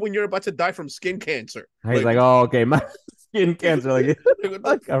have to be when you're about to die from skin cancer? He's like, oh, okay, my skin cancer. Like, what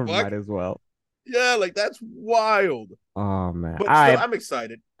the I fuck? might as well. Yeah, like that's wild. Oh man, But still, I'm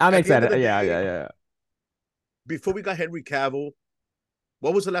excited. I'm At the end of excited. the Yeah, day, yeah. Before we got Henry Cavill,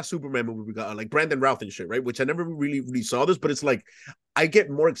 what was the last Superman movie we got? Like Brandon Routh and shit, right? Which I never really saw this, but it's like I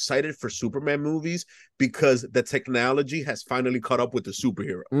get more excited for Superman movies because the technology has finally caught up with the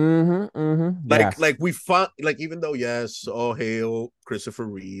superhero. Like we found, like, even though yes, all hail Christopher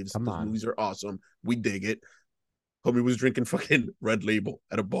Reeves, Come those on. movies are awesome. We dig it. Homie was drinking fucking Red Label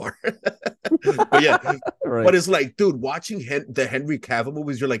at a bar. But yeah, Right. but it's like, dude, watching the Henry Cavill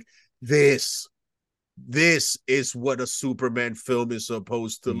movies, you're like, this is what a Superman film is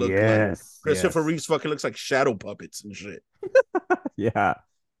supposed to look like. Yes. Christopher Reeves fucking looks like shadow puppets and shit. Yeah.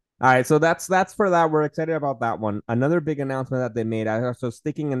 All right, so that's for that. We're excited about that one. Another big announcement that they made. So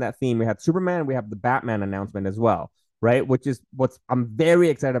sticking in that theme, we had Superman, we have the Batman announcement as well, right? Which is I'm very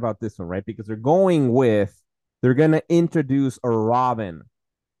excited about this one, right? Because they're gonna introduce a Robin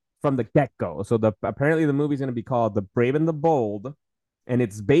from the get-go. So apparently the movie's gonna be called The Brave and the Bold, and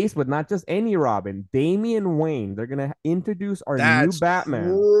it's based with not just any Robin, Damian Wayne. They're gonna introduce our new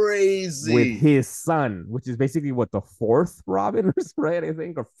Batman crazy with his son, which is basically what the fourth Robin, right? I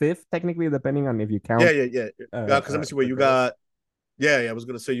think, or fifth, technically, depending on if you count. Yeah. Because let me see what you got. Yeah, I was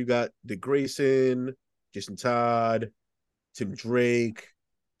gonna say you got Dick Grayson, Jason Todd, Tim Drake,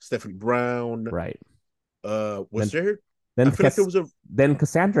 Stephanie Brown. Right. Was there? Then I feel like there was then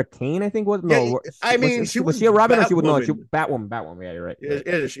Cassandra Cain, I think was I mean, was she a Robin or she was Batwoman. Batwoman. Yeah, you're right.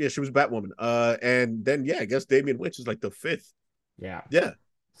 Yeah, she was Batwoman. And then I guess Damian Witch is like the fifth. Yeah.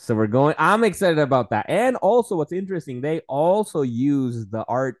 So I'm excited about that. And also what's interesting, they also use the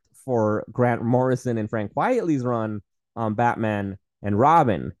art for Grant Morrison and Frank Quitely's run on Batman and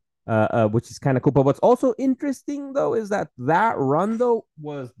Robin, which is kind of cool. But what's also interesting though is that run though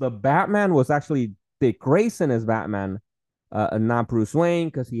was the Batman was actually Dick Grayson as Batman, not Bruce Wayne,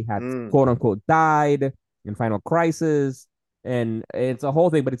 because he had quote unquote died in Final Crisis. And it's a whole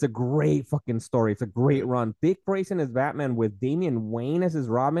thing, but it's a great fucking story. It's a great run. Dick Grayson as Batman with Damian Wayne as his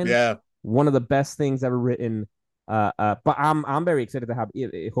Robin. Yeah, one of the best things ever written. But I'm very excited to have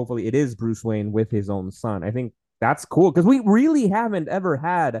it. Hopefully, it is Bruce Wayne with his own son. I think that's cool because we really haven't ever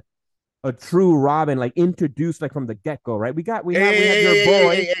had a true Robin like introduced like from the get go, right? We had your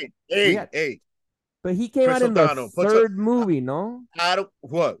boy. But he came out in the third movie, no?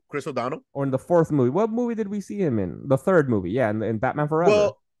 Chris O'Donnell? Or in the fourth movie? What movie did we see him in? The third movie, yeah, in Batman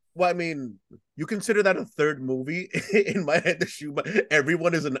Forever. Well, I mean, you consider that a third movie in my head.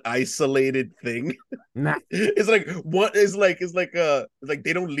 Everyone is an isolated thing. Nah. It's like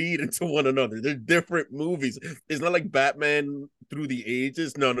they don't lead into one another. They're different movies. It's not like Batman through the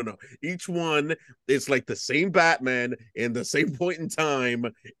ages. No. Each one is like the same Batman in the same point in time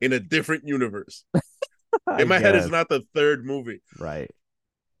in a different universe. In my head, it's not the third movie. Right.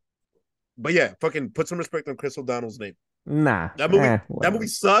 But yeah, fucking put some respect on Chris O'Donnell's name. Nah. That movie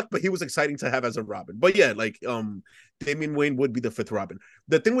sucked, but he was exciting to have as a Robin. But yeah, like Damian Wayne would be the fifth Robin.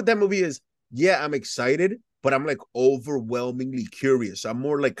 The thing with that movie is, yeah, I'm excited, but I'm like overwhelmingly curious. I'm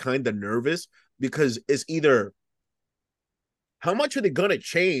more like kind of nervous because it's either how much are they gonna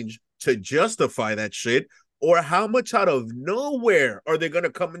change to justify that shit, or how much out of nowhere are they gonna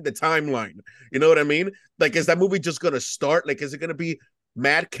come in the timeline? You know what I mean? Like, is that movie just gonna start? Like, is it gonna be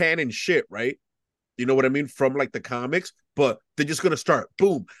mad canon shit, right? You know what I mean? From like the comics, but they're just gonna start,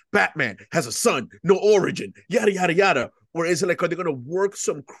 boom, Batman has a son, no origin, yada yada yada. Or is it like, are they gonna work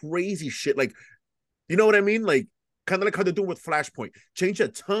some crazy shit? Like, you know what I mean? Like, kind of like how they're doing with Flashpoint. Change a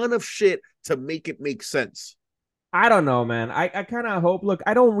ton of shit to make it make sense. I don't know, man. I kind of hope. Look,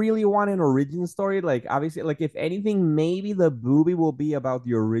 I don't really want an origin story. Like, obviously, like if anything, maybe the movie will be about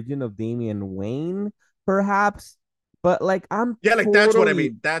the origin of Damian Wayne, perhaps. But like, I'm Yeah, like that's what I totally.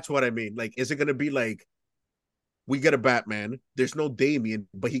 mean. That's what I mean. Like, is it gonna be like we get a Batman, there's no Damian,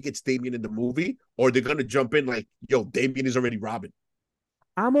 but he gets Damian in the movie, or they're gonna jump in like, yo, Damian is already Robin.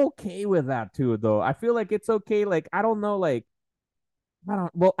 I'm okay with that too, though. I feel like it's okay. Like, I don't know, like I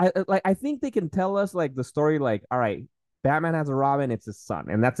don't. Well, I think they can tell us like the story. Like, all right, Batman has a Robin. It's his son,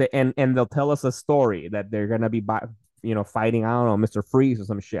 and that's it. And they'll tell us a story that they're gonna be, fighting. I don't know, Mister Freeze or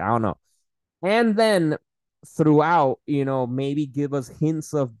some shit. I don't know. And then throughout, maybe give us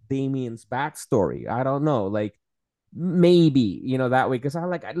hints of Damien's backstory. I don't know, like maybe that way because I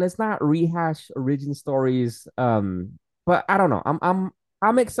like let's not rehash origin stories. But I don't know.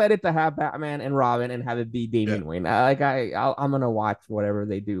 I'm excited to have Batman and Robin and have it be Yeah, Damian Wayne. I'm gonna watch whatever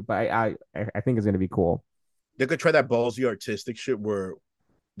they do, but I think it's gonna be cool. they could try that ballsy artistic shit where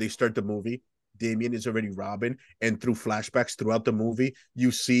they start the movie. Damian is already Robin, and through flashbacks throughout the movie,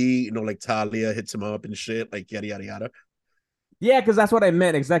 you see, like Talia hits him up and shit, like yada yada yada. Yeah, because that's what I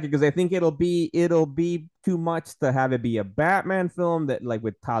meant exactly. Because I think it'll be too much to have it be a Batman film that like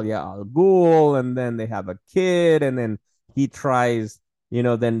with Talia al Ghul, and then they have a kid, and then he tries,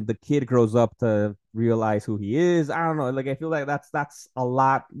 then the kid grows up to realize who he is. I don't know. Like I feel like that's a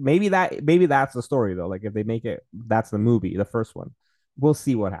lot. Maybe that's the story though. Like if they make it, that's the movie, the first one. We'll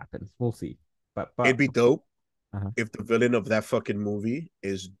see what happens. We'll see. But It'd be dope uh-huh. if the villain of that fucking movie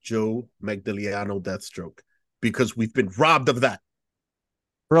is Joe Magdaliano Deathstroke, because we've been robbed of that.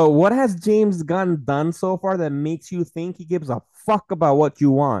 Bro, what has James Gunn done so far that makes you think he gives a fuck about what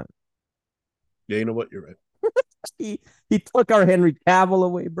you want? Yeah, you know what? You're He he took our Henry Cavill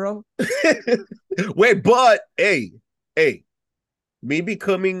away, bro. right. Wait, but hey, me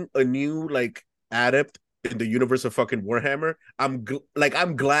becoming a new like adept in the universe of fucking Warhammer, I'm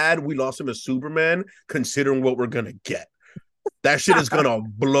glad we lost him as Superman, considering what we're gonna get. That shit is gonna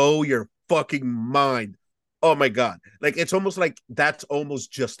blow your fucking mind. Oh my god. Like it's almost like that's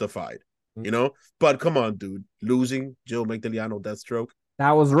almost justified, you know? But come on, dude. Losing Joe Magdaliano Deathstroke.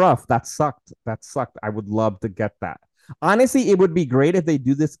 That was rough. That sucked. That sucked. I would love to get that. Honestly, it would be great if they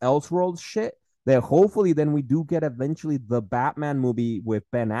do this Elseworlds shit. That hopefully then we do get eventually the Batman movie with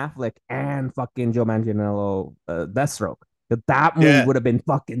Ben Affleck and fucking Joe Manganiello Deathstroke. That movie Yeah. would have been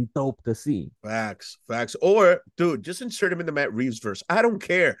fucking dope to see. Facts. Or, dude, just insert him in the Matt Reeves verse. I don't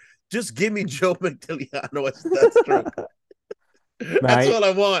care. Just give me Joe Magdaliano as Deathstroke. That's Right? all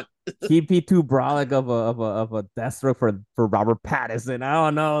I want. He'd be too brolic of a Deathstroke for Robert Pattinson. I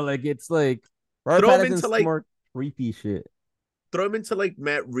don't know. Like it's like Robert Throw him into Pattinson's like more creepy shit. throw him into like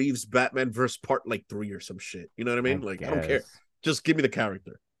Matt Reeves Batman verse part like 3 or some shit. You know what I I mean? Like I don't care. guess. Just give me the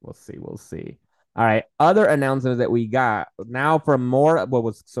character. We'll see. We'll see. All right. Other announcements that we got now from more, what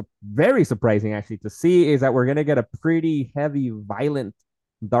was very surprising actually to see is that we're going to get a pretty heavy, violent,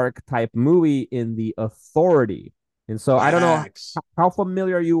 dark type movie in The Authority. And so I don't know Facts. how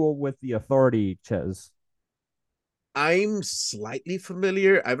familiar are you with The Authority, Ches? I'm slightly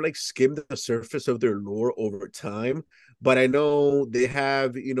familiar. I've like skimmed the surface of their lore over time, but I know they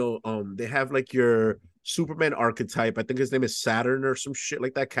have like your Superman archetype. I think his name is Saturn or some shit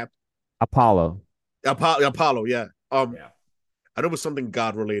like that. Apollo. Apollo, yeah. Yeah. I know it was something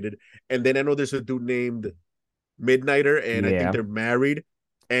God related, and then I know there's a dude named Midnighter, and I think Yeah. they're married,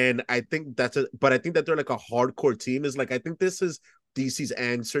 and but I think that they're like a hardcore team. Is like I think this is DC's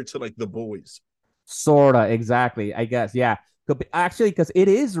answer to like the boys. Sorta, exactly. I guess, yeah. Actually, because it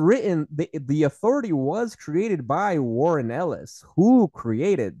is written, the Authority was created by Warren Ellis, who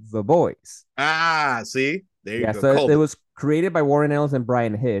created The Boys. Ah, see, there you Yeah, go. so it Called it. was created by Warren Ellis and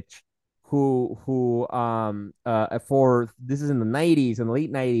Brian Hitch, who for this is in the 90s and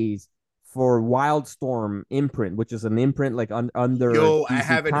late 90s for Wildstorm imprint, which is an imprint like under Yo, I DC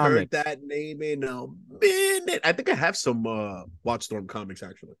haven't heard Comics. that name in a minute. I think I have some Watchstorm comics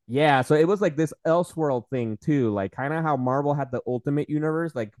actually. Yeah, so it was like this Elseworld thing too, like kind of how Marvel had the Ultimate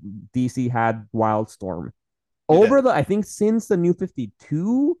Universe, like DC had Wildstorm. Yeah. Over the, I think since the New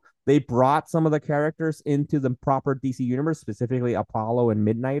 52, they brought some of the characters into the proper DC universe, specifically Apollo and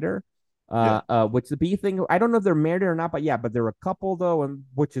Midnighter. Which the B thing, I don't know if they're married or not, but yeah, but they're a couple though, and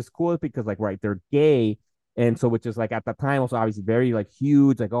which is cool because like right, they're gay, and so which is like at the time also obviously very like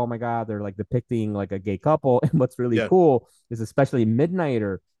huge, like oh my god, they're like depicting like a gay couple. And what's really Yeah. cool is especially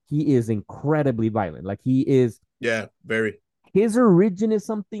Midnighter, he is incredibly violent. Like he is Yeah. Very. his origin is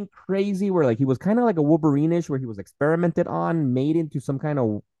something crazy where like he was kind of like a Wolverine-ish where he was experimented on, made into some kind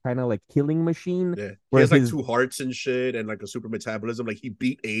of like killing machine. Yeah. He Where has like his 2 hearts and shit and like a super metabolism. Like he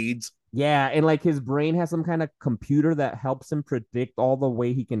beat AIDS. yeah, and like his brain has some kind of computer that helps him predict all the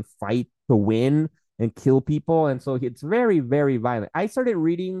way he can fight to win and kill people. And so it's very, very violent. I started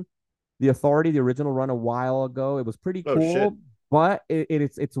reading The Authority, the original run, a while ago. It was pretty Oh cool, shit. but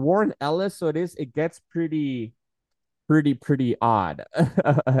it's Warren Ellis, so it gets pretty odd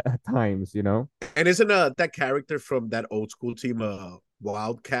at times, you know. And isn't that character from that old school team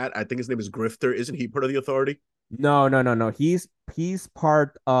Wildcat? I think his name is Grifter. Isn't he part of the Authority? No, no, no, no. He's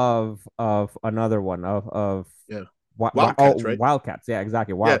part of another one of Yeah. oh, Wildcats, right? Wildcats. Yeah,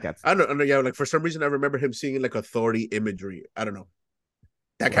 exactly. Yeah. Wildcats. I don't know. Yeah, like for some reason I remember him seeing like Authority imagery. I don't know.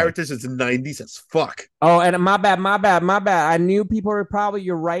 That Right. character's is 90s as fuck. Oh, and my bad. I knew people were probably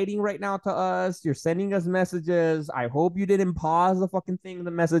you're writing right now to us. You're sending us messages. I hope you didn't pause the fucking thing,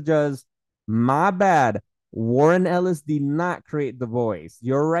 the messages. My bad. Warren Ellis did not create the voice.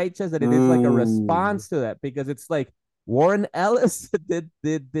 You're right, Chess, that it is like a Ooh. response to that because it's like Warren Ellis did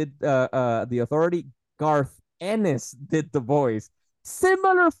the Authority. Garth Ennis did the voice.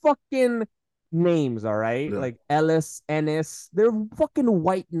 Similar fucking names, all right? Yeah. Like Ellis, Ennis, they're fucking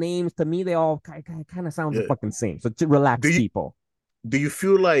white names. To me, they all kind of sound the Yeah. fucking same. So to relax, Do you- people. Do you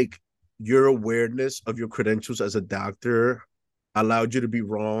feel like your awareness of your credentials as a doctor allowed you to be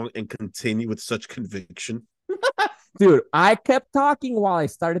wrong and continue with such conviction? Dude, I kept talking while I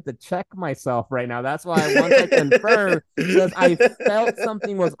started to check myself right now. That's why once I confirmed, because I felt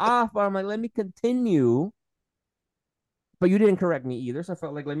something was off, but I'm like, let me continue. But you didn't correct me either, so I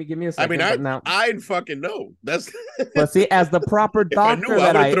felt like let me give me a I second. mean, but now, I fucking know. That's but see, as the proper if I knew, doctor I that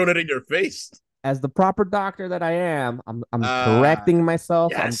would have I thrown it in your face. as the proper doctor that I am, I'm Ah, correcting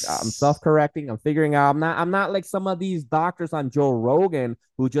myself. yes. I'm self-correcting. I'm figuring out. I'm not like some of these doctors on Joe Rogan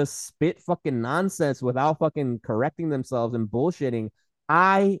who just spit fucking nonsense without fucking correcting themselves and bullshitting.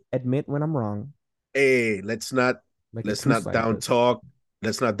 I admit when I'm wrong. Hey, let's not Like a let's true not down scientist. talk.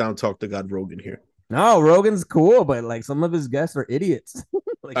 Let's not down talk the God Rogan here. No, Rogan's cool, but like some of his guests are idiots.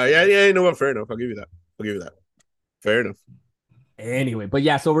 Like, Yeah, you know what? Fair enough. I'll give you that. I'll give you that. Fair enough. anyway, but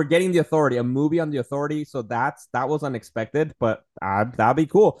yeah, so we're getting The Authority, a movie on The Authority. So that was unexpected, but that'd be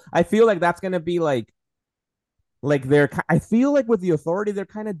cool. I feel like that's gonna be like I feel like with The Authority, they're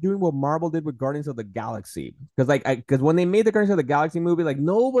kind of doing what Marvel did with Guardians of the Galaxy. Because because when they made the Guardians of the Galaxy movie, like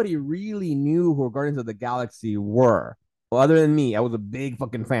nobody really knew who Guardians of the Galaxy were. Well, other than me, I was a big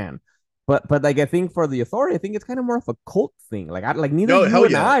fucking fan. But like I think for The Authority, I think it's kind of more of a cult thing. Like neither No, you hell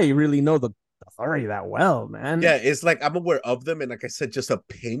and yeah. I really know the Authority that well, man. Yeah, it's like I'm aware of them, and like I said, just a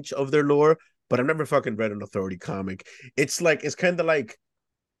pinch of their lore, but I've never fucking read an Authority comic. It's kind of like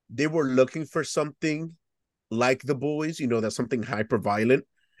they were looking for something like the boys, that's something hyper violent,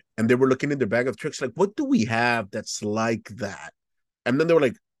 and they were looking in their bag of tricks, like, what do we have that's like that? And then they were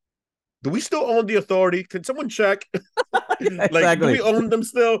like, do we still own the Authority? Can someone check? Like, do Exactly. we own them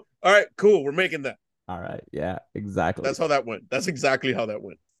still? All right, cool. We're making that. All right. Yeah, exactly. That's how that went. That's exactly how that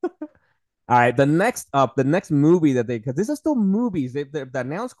went. All right, the next movie that because these are still movies. They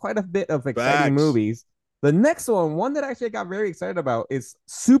announced quite a bit of exciting Facts. movies. The next one that actually I got very excited about is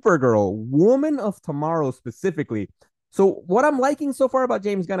Supergirl, Woman of Tomorrow specifically. So what I'm liking so far about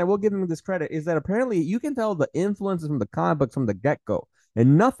James Gunn, I will give him this credit, is that apparently you can tell the influences from the comic books from the get-go.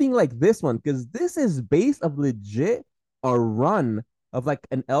 And nothing like this one, because this is based of legit a run of like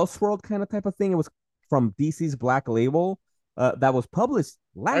an Elseworld kind of type of thing. It was from DC's Black Label that was published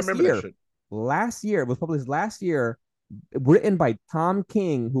I last remember year. that shit. Last year. It was published last year, written by Tom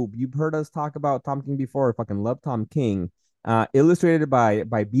King, who you've heard us talk about Tom King before. I fucking love Tom King. Illustrated by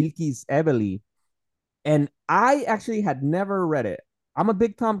Bilkis Evely. And I actually had never read it. I'm a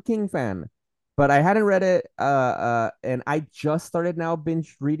big Tom King fan, but I hadn't read it. And I just started now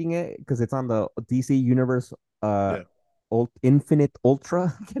binge reading it because it's on the DC Universe Infinite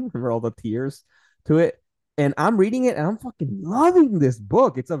Ultra. I can't remember all the tiers to it. And I'm reading it and I'm fucking loving this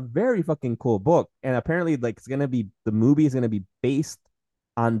book. It's a very fucking cool book. And apparently, like, the movie is gonna be based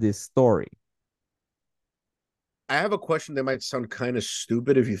on this story. I have a question that might sound kind of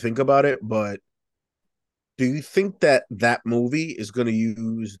stupid if you think about it, but do you think that movie is going to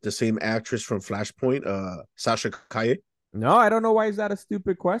use the same actress from Flashpoint, Sasha Kaye? No, I don't know why is that a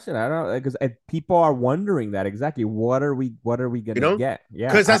stupid question. I don't because people are wondering that exactly. What are we You gonna know, get? Yeah,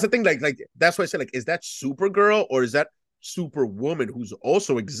 because that's the thing. Like that's why I said, like, is that Supergirl or is that Superwoman who's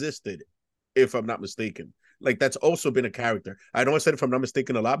also existed, if I'm not mistaken? Like that's also been a character. I know I said if I'm not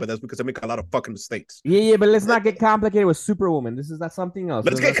mistaken a lot, but that's because I make a lot of fucking mistakes. yeah, but let's not get complicated with Superwoman. This is not something else.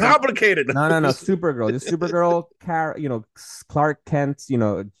 Let's get That's not. complicated. No. Supergirl. This Supergirl, Clark Kent's, fucking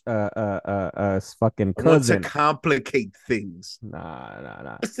I want to cousin. complicate things.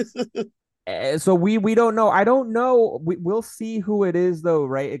 Nah. So we don't know. I don't know. We'll see who it is though,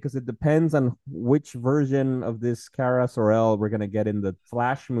 right? Because it depends on which version of this Kara Sorel we're gonna get in the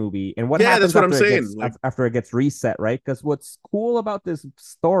Flash movie, and what Yeah, that's happens what I'm after it saying. gets Like, after it gets reset, right? Because what's cool about this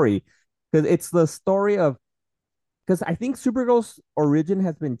story, because it's the story of because I think Supergirl's origin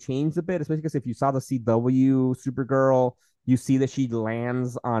has been changed a bit, especially because if you saw the CW Supergirl, you see that she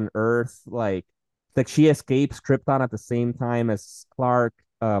lands on Earth, like she escapes Krypton at the same time as Clark,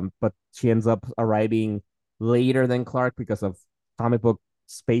 but she ends up arriving later than Clark because of comic book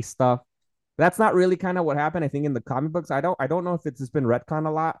space stuff. That's not really kind of what happened. I think in the comic books, I don't know if it's just been retconned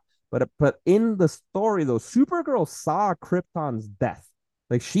a lot, but in the story though, Supergirl saw Krypton's death.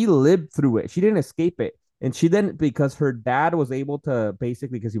 Like she lived through it. She didn't escape it. And she then, because her dad was able to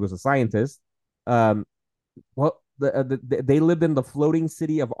basically, because he was a scientist, um, they lived in the floating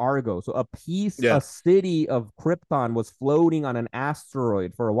city of Argo. So yeah, a city of Krypton was floating on an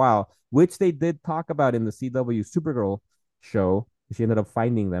asteroid for a while, which they did talk about in the CW Supergirl show. She ended up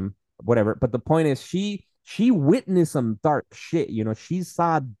finding them, whatever. But the point is, she witnessed some dark shit. She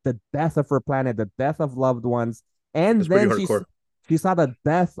saw the death of her planet, the death of loved ones, and it's pretty then hardcore. she saw the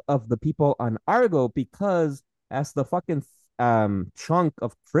death of the people on Argo because as the fucking chunk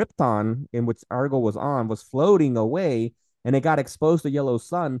of Krypton in which Argo was on was floating away and it got exposed to yellow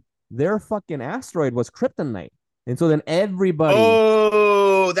sun, their fucking asteroid was kryptonite. And so then everybody.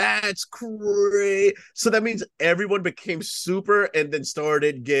 Oh, that's great. So that means everyone became super and then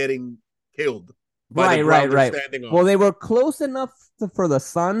started getting killed by the ground they're Right. standing Well, on. they were close enough for the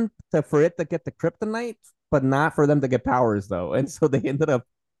sun for it to get the kryptonite, but not for them to get powers though. And so they ended up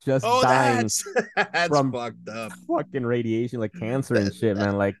just Oh, dying that's from fucked up. fucking radiation, like cancer and That, shit,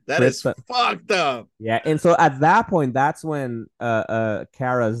 man. Like that is krypton. fucked up. Yeah, and so at that point, that's when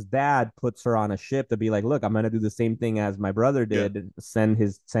Kara's dad puts her on a ship to be like, look, I'm gonna do the same thing as my brother Yeah. did,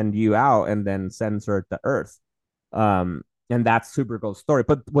 send you out, and then sends her to Earth. And that's Supergirl's story.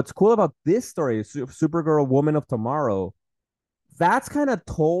 But what's cool about this story is Supergirl, Woman of Tomorrow. That's kind of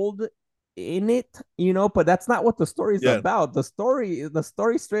told in it, but that's not what the story's Yeah. about. The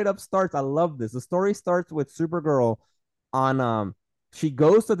story straight up starts. I love this. The story starts with Supergirl on she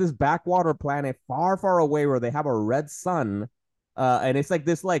goes to this backwater planet far, far away where they have a red sun. And it's like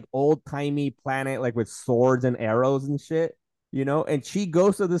this like old timey planet, like with swords and arrows and shit, and she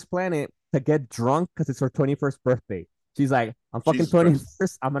goes to this planet to get drunk because it's her 21st birthday. She's like, I'm fucking Jesus Christ.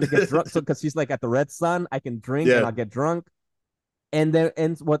 21st. I'm gonna get drunk. So because she's like at the red sun, I can drink and Yeah. I'll get drunk. And then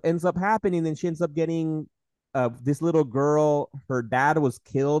what ends up happening, then she ends up getting this little girl. Her dad was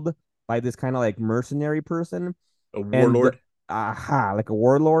killed by this kind of like mercenary person, A and warlord. like a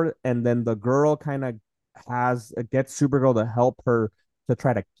warlord. And then the girl kind of gets Supergirl to help her to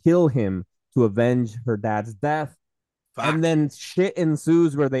try to kill him to avenge her dad's death. Fuck. And then shit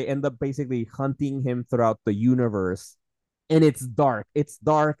ensues where they end up basically hunting him throughout the universe. And it's dark. It's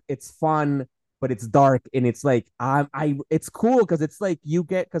fun, but it's dark. And it's like it's cool because it's like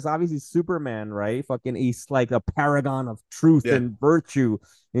because obviously Superman, right? Fucking he's like a paragon of truth Yeah. and virtue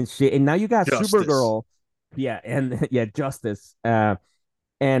and shit. And now you got Justice. Supergirl. Yeah, and yeah, justice. And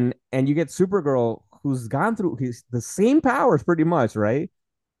you get Supergirl who's gone through the same powers pretty much, right?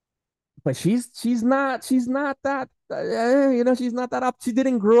 But she's not that she's not that up. She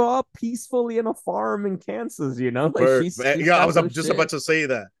didn't grow up peacefully in a farm in Kansas, like she's Yeah, I got was some just shit. about to say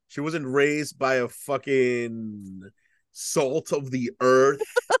that. She wasn't raised by a fucking salt of the earth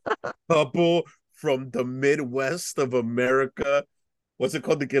couple from the Midwest of America. What's it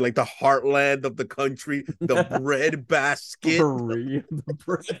called again? Like the heartland of the country, the bread basket. For real, the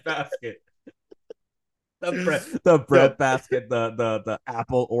bread basket. The bread basket, the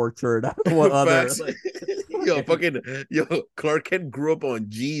apple orchard. What other Facts. like Yo, Clark Kent grew up on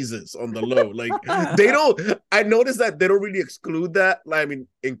Jesus on the low. Like they don't. I noticed that they don't really exclude that. Like, I mean,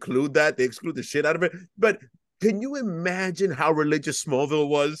 include that. They exclude the shit out of it. But can you imagine how religious Smallville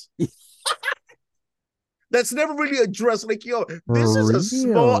was? That's never really addressed. Like, yo, this is a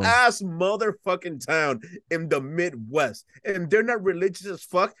small real. ass motherfucking town in the Midwest, and they're not religious as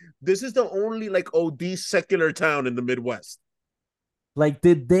fuck. This is the only like OD secular town in the Midwest. Like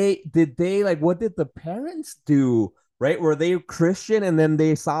did they like what did the parents do right? Were they Christian and then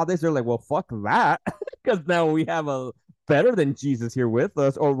they saw this? They're like, well, fuck that, because now we have a better than Jesus here with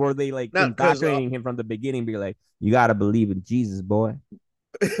us. Or were they like Now, because indoctrinating him from the beginning, be like, you gotta believe in Jesus, boy.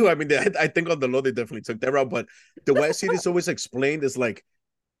 I mean, I think on the low they definitely took that route. But the way I see this always explained is like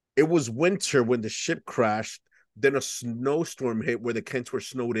it was winter when the ship crashed. Then a snowstorm hit where the Kents were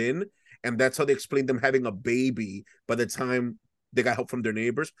snowed in, and that's how they explained them having a baby by the time they got help from their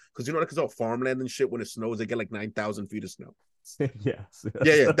neighbors. Because you know, like it's all farmland and shit. When it snows, they get like 9,000 feet of snow. Yes.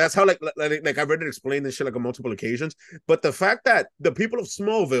 Yeah. That's how like I read it explained this shit like on multiple occasions. But the fact that the people of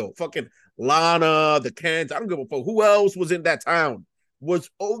Smallville, fucking Lana, the Kents, I don't give a fuck who else was in that town,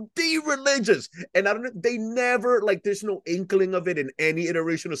 was OD religious. And I don't know, they never, like, there's no inkling of it in any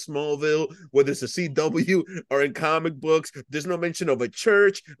iteration of Smallville, whether it's a CW or in comic books. There's no mention of a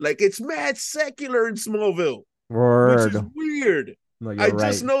church. Like, it's mad secular in Smallville, which is weird. No, I you're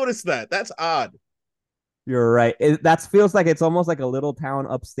just right. noticed that. That's odd. You're right. That feels like it's almost like a little town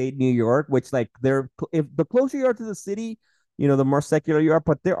upstate New York, which like they're if the closer you are to the city, the more secular you are.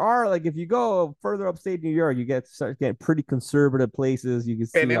 But there are like if you go further upstate New York, you start getting pretty conservative places. You can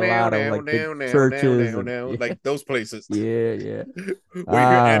see a lot of like big churches and like those places. yeah. Where you hear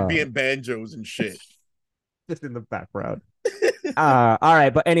ambient banjos and shit. Just in the background. All right,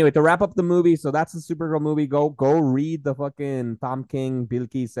 but anyway, to wrap up the movie, so that's the Supergirl movie. Go read the fucking Tom King,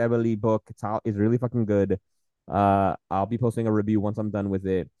 Bilky Sebeli book. It's really fucking good. I'll be posting a review once I'm done with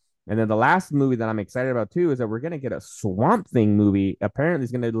it. And then the last movie that I'm excited about too is that we're gonna get a Swamp Thing movie. Apparently,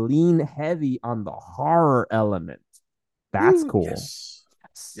 it's gonna lean heavy on the horror element. That's cool.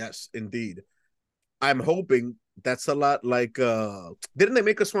 Yes, indeed. I'm hoping that's a lot like didn't they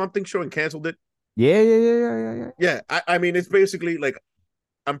make a Swamp Thing show and canceled it? Yeah. Yeah, I mean, it's basically like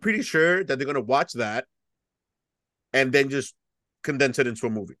I'm pretty sure that they're gonna watch that and then just condense it into a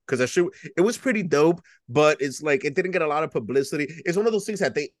movie because it was pretty dope, but it's like it didn't get a lot of publicity. It's one of those things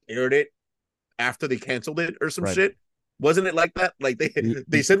that they aired it after they canceled it or some shit. Wasn't it like that? Like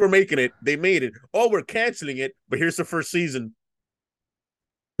they said we're making it, they made it. Oh, we're canceling it, but here's the first season.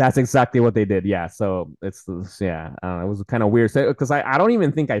 That's exactly what they did. Yeah. So it's yeah. I don't know, it was kind of weird because I don't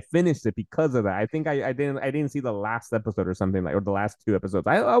even think I finished it because of that. I think I didn't see the last episode or something like or the last two episodes.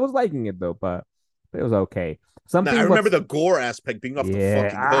 I was liking it though, but it was okay. Now, I remember the gore aspect being off the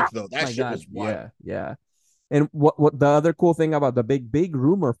fucking hook though. That shit was wild. Yeah. And what the other cool thing about the big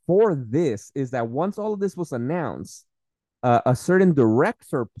rumor for this is that once all of this was announced, a certain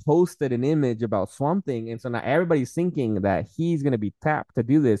director posted an image about Swamp Thing, and so now everybody's thinking that he's going to be tapped to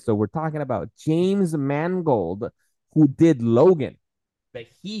do this. So we're talking about James Mangold, who did Logan, that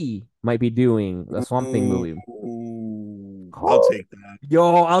he might be doing the Swamp Thing movie. I'll take that.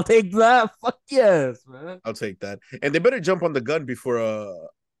 Yo, I'll take that. Fuck yes, man. I'll take that. And they better jump on the gun before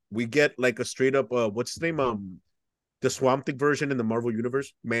we get like a straight up what's his name? The Swamp Thing version in the Marvel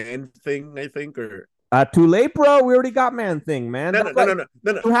Universe, Man Thing, I think, or too late, bro. We already got Man Thing, man. No.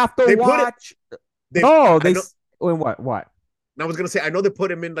 You have to watch. What? I was gonna say I know they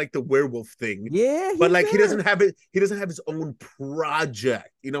put him in like the werewolf thing. Yeah, but like he doesn't have it. He doesn't have his own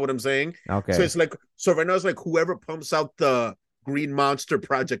project. You know what I'm saying? Okay. So it's like right now it's like whoever pumps out the Green Monster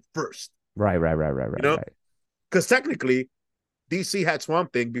project first. Right. You know, because technically, DC had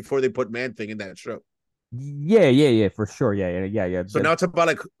Swamp Thing before they put Man Thing in that show. Yeah, for sure. Yeah. So now it's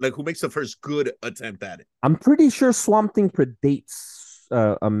about like who makes the first good attempt at it. I'm pretty sure Swamp Thing predates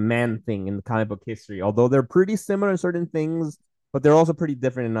a Man Thing in the comic book history, although they're pretty similar in certain things, but they're also pretty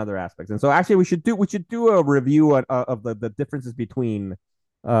different in other aspects. And so actually we should do a review of the differences between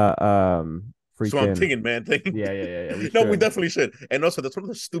Swamp Thing and Man Thing. Yeah. We definitely should. And also, that's one of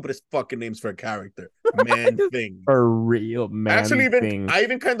the stupidest fucking names for a character. Man Thing. For real, Man Actually, Thing. I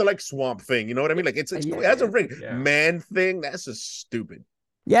even kind of like Swamp Thing. You know what I mean? Like, it has a ring. Yeah. Man Thing, that's just stupid.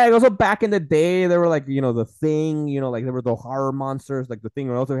 Yeah, also back in the day, there were like, the Thing, like there were the horror monsters, like the Thing.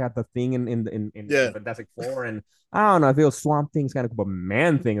 We also had the Thing in Fantastic Four. And I don't know, I feel Swamp Thing's kind of cool, but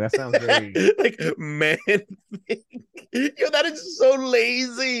Man Thing, that sounds very like Man Thing. Yo, that is so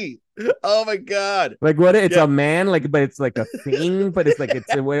lazy. Oh my god! Like what? It's a man, like, but it's like a thing, but it's like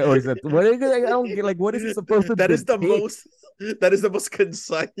it's a way, or is it? What is it? I don't get. Like, what is it supposed to? That is the most. That is the most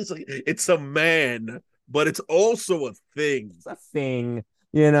concise. Like, it's a man, but it's also a thing. It's a thing,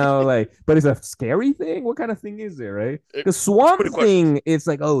 like, but it's a scary thing. What kind of thing is it, right? The Swamp Thing. It's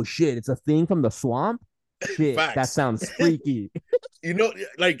like, oh shit, it's a thing from the swamp. Shit, that sounds freaky.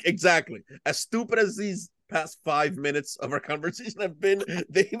 Like exactly as stupid as these past 5 minutes of our conversation have been,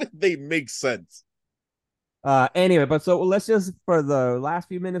 they make sense. Anyway, but so let's just for the last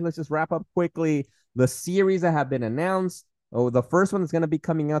few minutes, let's just wrap up quickly the series that have been announced. Oh, the first one is going to be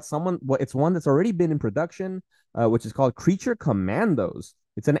coming out. It's one that's already been in production, which is called Creature Commandos.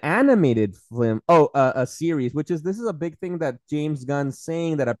 It's an animated film. Oh, a series, this is a big thing that James Gunn's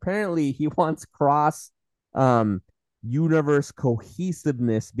saying that apparently he wants cross, um, universe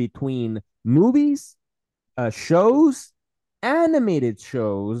cohesiveness between movies, shows, animated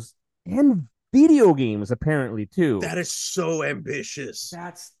shows, and video games. Apparently, too. That is so ambitious.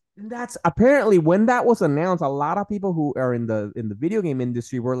 That's apparently when that was announced, a lot of people who are in the video game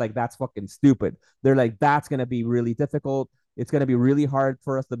industry were like, that's fucking stupid. They're like, that's gonna be really difficult. It's gonna be really hard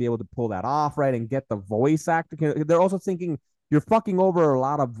for us to be able to pull that off, right? And get the voice actor. They're also thinking you're fucking over a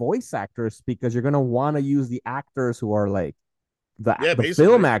lot of voice actors because you're gonna want to use the actors who are like the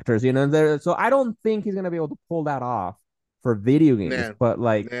film actors, so I don't think he's gonna be able to pull that off for video games. But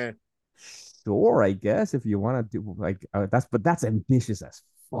like, sure, I guess if you want to do like that's ambitious as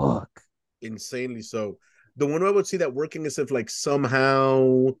fuck. Insanely so. The one I would see that working is if like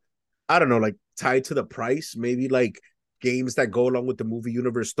somehow, I don't know, like tied to the price, maybe like games that go along with the movie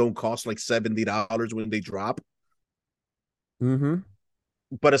universe don't cost like $70 when they drop. Mm-hmm.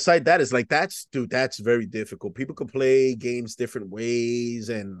 But aside that, is like that's very difficult. People can play games different ways,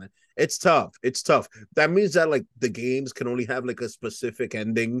 and it's tough. It's tough. That means that like the games can only have like a specific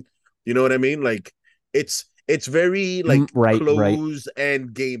ending. You know what I mean? Like it's very like closed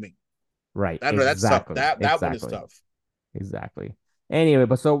and gaming. Right. I know exactly. That's tough. That one is tough. Exactly. Anyway,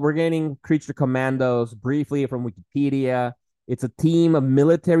 but so we're getting Creature Commandos briefly from Wikipedia. It's a team of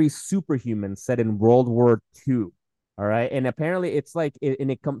military superhumans set in World War II. All right. And apparently it's like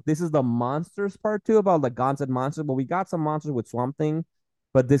this is the monsters part too, about the gods and monsters, but we got some monsters with Swamp Thing.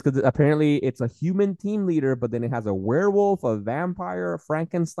 But apparently it's a human team leader, but then it has a werewolf, a vampire, a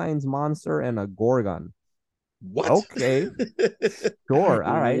Frankenstein's monster, and a Gorgon. What? Okay. Sure.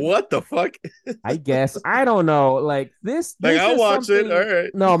 All right. What the fuck? I guess. I don't know. Like this I'll watch it. All right.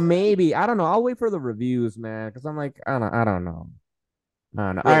 No, maybe. I don't know. I'll wait for the reviews, man. Because I'm like, I don't know.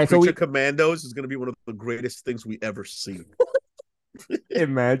 All right. Creature Commandos is gonna be one of the greatest things we ever seen.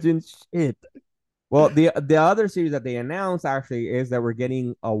 Imagine shit. Well, the other series that they announced actually is that we're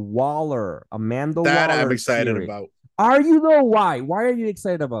getting a Waller, Amanda Waller. That I'm excited series. about. Are you though? Why? Why are you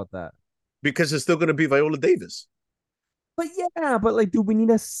excited about that? Because it's still going to be Viola Davis. But yeah, but like, do we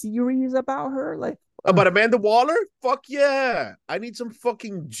need a series about her? Like about Amanda Waller? Fuck yeah! I need some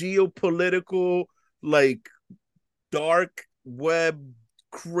fucking geopolitical, like dark web,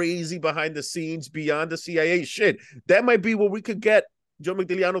 crazy behind the scenes, beyond the CIA shit. That might be what we could get. Joe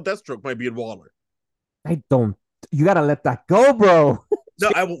McDeliano Deathstroke might be in Waller. You gotta let that go, bro.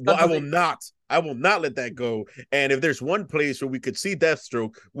 No, I will not. I will not let that go. And if there's one place where we could see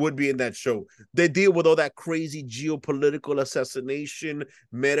Deathstroke, would be in that show. They deal with all that crazy geopolitical assassination,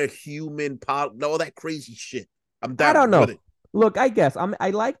 meta-human, all that crazy shit. I'm down. I don't know. With it. Look, I guess I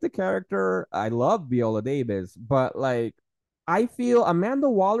like the character. I love Viola Davis, but like, I feel Amanda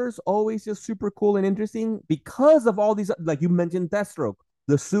Waller's always just super cool and interesting because of all these, like you mentioned, Deathstroke,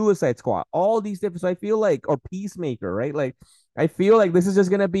 the Suicide Squad, all these different. So I feel like, or Peacemaker, right? Like, I feel like this is just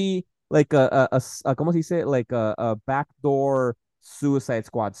gonna be like a ¿cómo se dice? Like a backdoor Suicide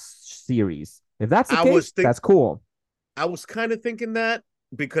Squad series. If that's the case, that's cool. I was kind of thinking that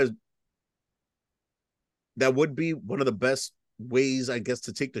because that would be one of the best ways, I guess,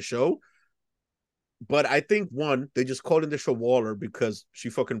 to take the show. But I think one, they just called in the show Waller because she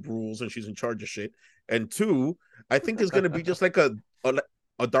fucking rules and she's in charge of shit. And two, I think it's gonna be just like a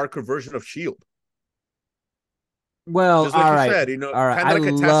darker version of Shield. Well, just like all you right. said, kind of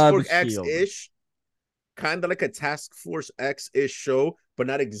like a Task Force X-ish, kind of like a Task Force X-ish show, but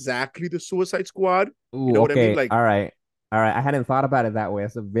not exactly the Suicide Squad. Ooh, you know what I mean? Like, all right. I hadn't thought about it that way.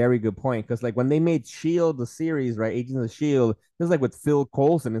 That's a very good point. Because like when they made Shield the series, right, Agents of Shield, it was like with Phil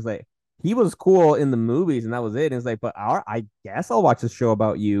Coulson. It's like he was cool in the movies, and that was it. And it's like, but I guess I'll watch a show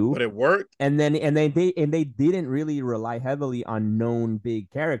about you. But it worked. And they didn't really rely heavily on known big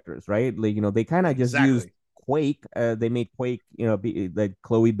characters, right? Like they kind of just used Quake. They made Quake, like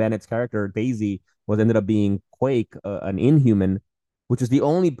Chloe Bennett's character Daisy ended up being Quake, an Inhuman, which is the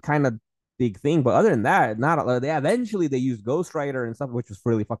only kind of big thing. But other than that, eventually they used Ghost Rider and stuff, which was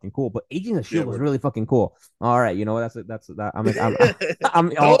really fucking cool. But Agents of Shield was really fucking cool. All right, that's that.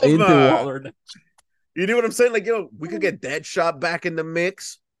 I'm all into Waller. You know what I'm saying? Like, we could get Deadshot back in the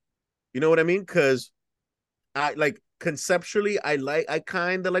mix. You know what I mean? Because I like conceptually, I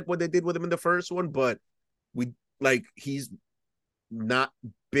kind of like what they did with him in the first one, but he's not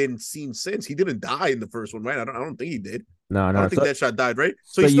been seen since. He didn't die in the first one, right? I don't think he did. No. I don't think Deadshot died, right?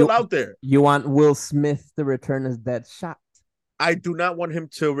 So he's still out there. You want Will Smith to return as Deadshot? I do not want him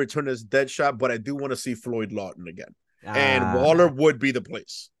to return as Deadshot, but I do want to see Floyd Lawton again. and Waller would be the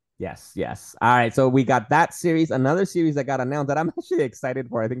place. Yes, yes. All right, so we got that series. Another series that got announced that I'm actually excited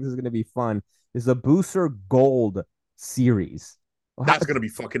for. I think this is going to be fun. Is the Booster Gold series. That's going to be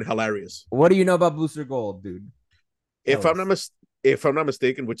fucking hilarious. What do you know about Booster Gold, dude? If I'm not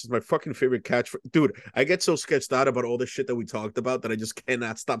mistaken, which is my fucking favorite catch, dude, I get so sketched out about all the shit that we talked about that I just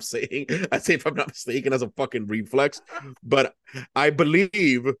cannot stop saying. I say if I'm not mistaken as a fucking reflex, but I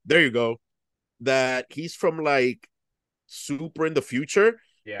believe there you go that he's from like super in the future,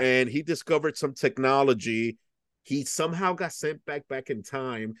 and he discovered some technology. He somehow got sent back in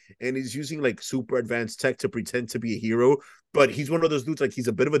time, and he's using like super advanced tech to pretend to be a hero. But he's one of those dudes, like he's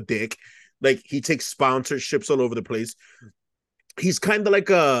a bit of a dick. Like he takes sponsorships all over the place. He's kind of like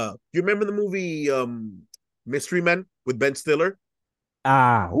you remember the movie Mystery Men with Ben Stiller?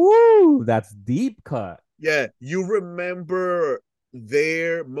 Woo, that's deep cut. Yeah, you remember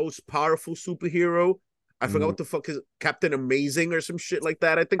their most powerful superhero? I forgot what the fuck is Captain Amazing or some shit like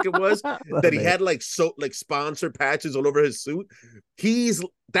that. I think it was that he had like sponsor patches all over his suit.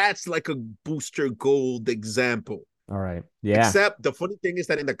 That's like a Booster Gold example. All right. Yeah. Except the funny thing is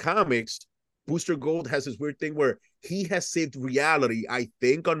that in the comics, Booster Gold has this weird thing where he has saved reality, I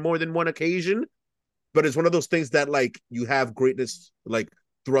think, on more than one occasion. But it's one of those things that like you have greatness like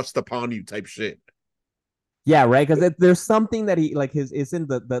thrust upon you type shit. Yeah, right. Because there's something that he like his is in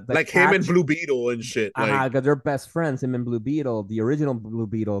the like catch... him and Blue Beetle and shit. Because they're best friends. Him and Blue Beetle, the original Blue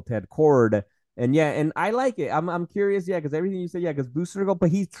Beetle, Ted Kord. And yeah, and I like it. I'm curious, yeah, because everything you say, yeah, because Booster Gold, but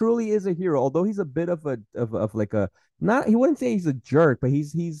he truly is a hero. Although he's a bit of like a not, he wouldn't say he's a jerk, but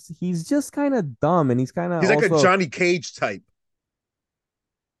he's just kind of dumb, and he's kind of like a Johnny Cage type.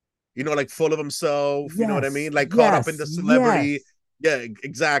 You know, like full of himself. Yes, you know what I mean? Like caught up in the celebrity. Yes. Yeah,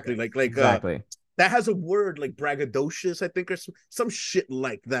 exactly. Exactly. That has a word like braggadocious, I think, or some shit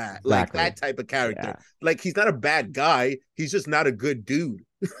like that. Exactly. Like that type of character. Yeah. Like he's not a bad guy. He's just not a good dude.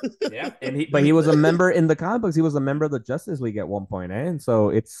 Yeah, but he was a member in the comic books. He was a member of the Justice League at one point, and so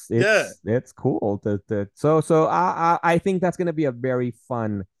it's cool. So I think that's gonna be a very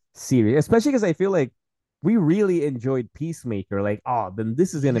fun series, especially because I feel like we really enjoyed Peacemaker. Like, then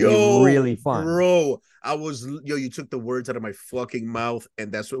this is gonna be really fun, bro. You took the words out of my fucking mouth,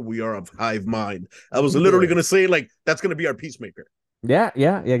 and that's what we are of Hive Mind. I was literally gonna say like that's gonna be our Peacemaker. Yeah,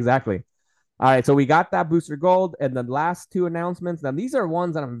 exactly. All right, so we got that Booster Gold, and the last two announcements. Now, these are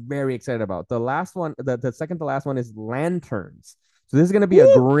ones that I'm very excited about. The last one, the second to last one is Lanterns. So this is going to be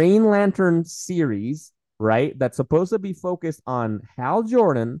a Green Lantern series, right? That's supposed to be focused on Hal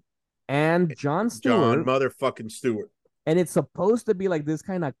Jordan and John Stewart. John motherfucking Stewart. And it's supposed to be like this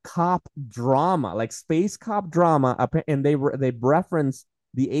kind of cop drama, like space cop drama. And they reference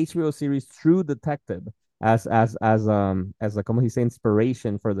the HBO series True Detective as like como he say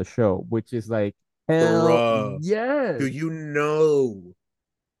inspiration for the show, which is like hell yes. Do you know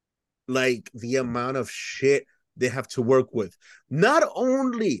like the amount of shit they have to work with? Not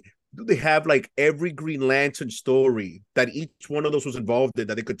only do they have like every Green Lantern story that each one of those was involved in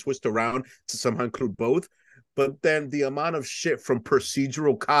that they could twist around to somehow include both, but then the amount of shit from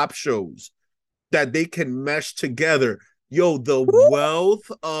procedural cop shows that they can mesh together. Yo, the wealth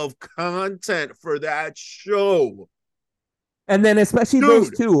of content for that show. And then especially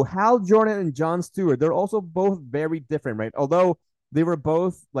those two, Hal Jordan and John Stewart, they're also both very different, right? Although they were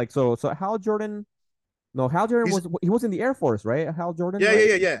both like, so Hal Jordan was in the Air Force, right? Hal Jordan? Yeah,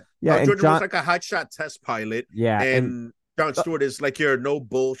 right? Yeah, Hal Jordan was like a hotshot test pilot. Yeah. And John Stewart is like your no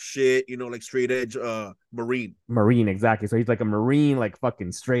bullshit, like straight edge Marine. Marine, exactly. So he's like a Marine, like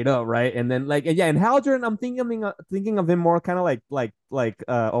fucking straight up, right? And then and Hal Jordan, I'm thinking of him more kind of like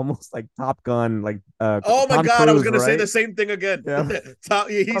almost like Top Gun, like oh my Tom God, Cruise, I was gonna right? say the same thing again. Yeah.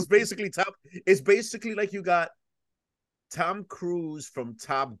 He's basically top. It's basically like you got Tom Cruise from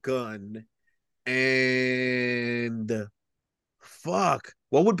Top Gun, and fuck,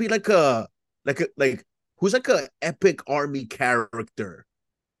 what would be like who's like a epic army character?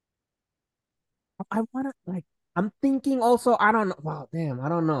 I want to I'm thinking also, I don't know. Wow, damn, I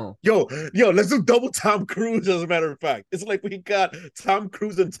don't know. Yo, let's do double Tom Cruise, as a matter of fact. It's like we got Tom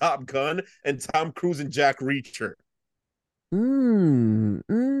Cruise in Top Gun and Tom Cruise in Jack Reacher.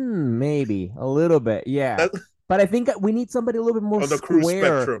 Maybe a little bit, yeah. But I think we need somebody a little bit more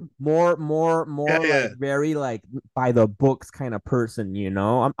square, more like very like by the books kind of person,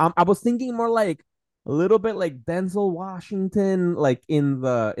 I was thinking more like a little bit like Denzel Washington, like in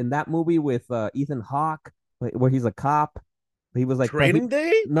that movie with Ethan Hawke, where he's a cop. He was like Training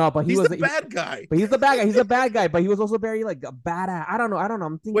Day. No, but he's the bad guy. But he's the bad guy. He's a bad guy, but he was also very like a badass. I don't know.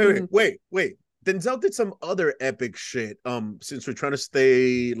 I'm thinking. Wait. Denzel did some other epic shit. Since we're trying to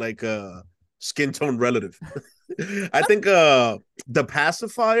stay like a skin tone relative. I think the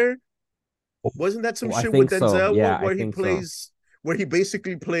pacifier wasn't that some Oh, I shit with think so. Denzel Yeah, I where he think so. plays where he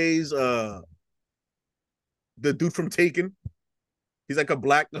basically plays the dude from Taken. He's like a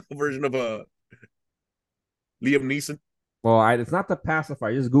black version of Liam Neeson. Well, it's not the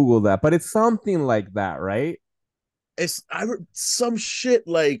pacifier. Just Google that, but it's something like that, right? It's I heard some shit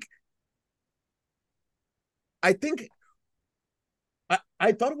like I think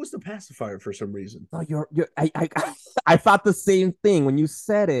I thought it was the pacifier for some reason. No, you're. I thought the same thing when you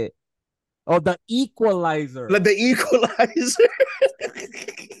said it. Oh, the equalizer. Like the equalizer.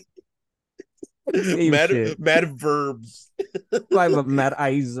 Same shit. Mad verbs. I'm a Matt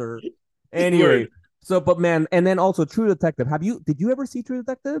Iser. Anyway, Word. so but man, and then also True Detective. Did you ever see True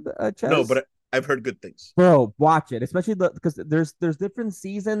Detective, No, Ches? but I've heard good things. Bro, watch it, especially because there's different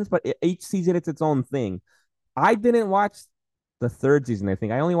seasons, but each season it's its own thing. I didn't watch the third season. I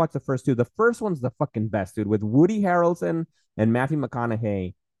think I only watched the first two. The first one's the fucking best, dude, with Woody Harrelson and Matthew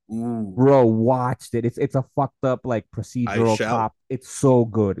McConaughey. Ooh, Bro, watched it. It's a fucked up like I procedural shall. cop. It's so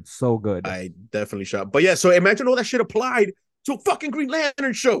good. It's so good. I definitely shall. But yeah, so imagine all that shit applied to a fucking Green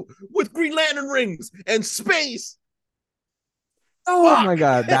Lantern show with Green Lantern rings and space. Oh my Fuck.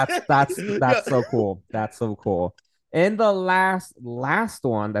 god, Yeah. that's so cool. That's so cool. And the last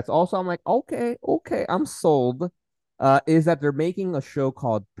one that's also I'm like, okay, I'm sold. Is that they're making a show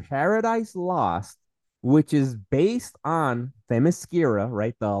called Paradise Lost, which is based on Themyscira,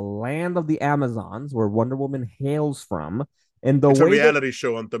 right? The land of the Amazons, where Wonder Woman hails from. And the It's a way that reality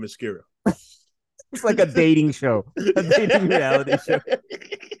show on Themyscira. it's like a dating show, a dating reality show.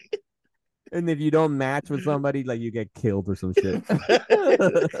 And if you don't match with somebody, like you get killed or some shit.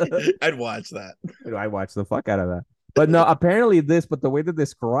 I'd watch that. I watch the fuck out of that. But no, apparently but the way to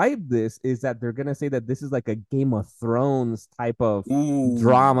describe this is that they're gonna say that this is like a Game of Thrones type of Ooh.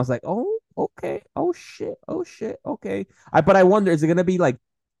 drama. It's like, oh, okay, oh shit, okay. But I wonder, is it gonna be like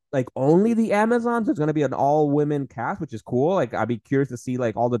only the Amazons? It's gonna be an all women cast, which is cool. Like I'd be curious to see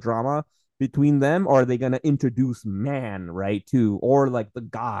like all the drama between them, or are they gonna introduce man right too, or like the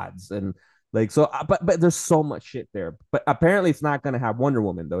gods and like so? But there's so much shit there. But apparently, it's not gonna have Wonder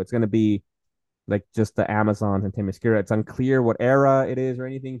Woman though. It's gonna be like just the Amazons and Themyscira. It's unclear what era it is or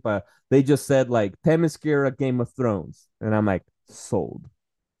anything, but they just said like Themyscira Game of Thrones. And I'm like, sold.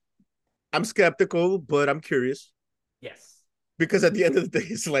 I'm skeptical, but I'm curious Yes. because at the end of the day,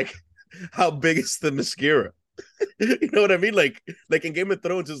 it's like, how big is the mascara? You know what I mean? Like in Game of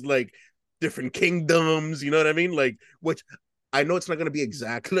Thrones is like different kingdoms. You know what I mean? Like which I know it's not gonna be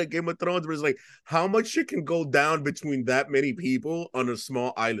exactly like Game of Thrones, but it's like how much shit can go down between that many people on a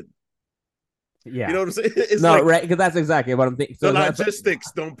small island. Yeah. You know what I'm saying? It's no, like right, because that's exactly what I'm thinking. the So that's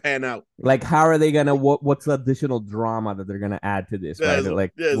logistics don't pan out. like how are they gonna what's the additional drama that they're gonna add to this, Yeah, right?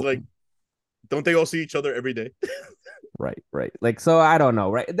 Like it's like don't they all see each other every day? right. Like so I don't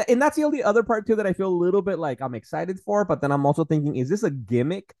know, right? And that's the only other part too that I feel a little bit like I'm excited for, but then I'm also thinking, is this a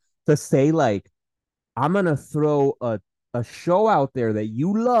gimmick to say like I'm gonna throw a show out there that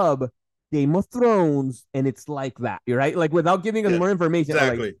you love, Game of Thrones, and it's like that, right? Like without giving us Yeah, more information,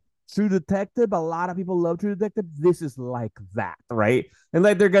 exactly. like True Detective, a lot of people love True Detective. This is like that, right? And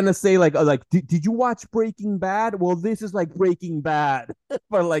like they're gonna say like did you watch Breaking Bad? Well, this is like Breaking Bad,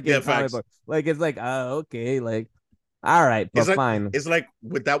 but like Yeah, in comic facts. book. Like it's like okay, like all right, but fine. It's like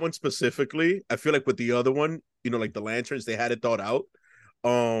with that one specifically, I feel like with the other one, you know, like the lanterns, they had it thought out.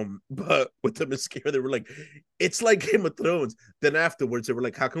 But with the mascara, they were like, it's like Game of Thrones. Then afterwards, they were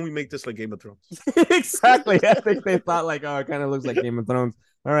like, how can we make this like Game of Thrones? Exactly. I think they thought like, oh, it kind of looks like Game of Thrones.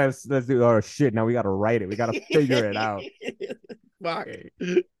 All right, let's do. Oh shit! Now we got to write it. We got to figure it out. Fuck.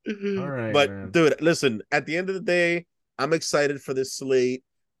 All right, But man. dude, listen. At the end of the day, I'm excited for this slate.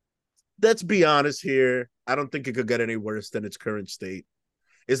 Let's be honest here. I don't think it could get any worse than its current state.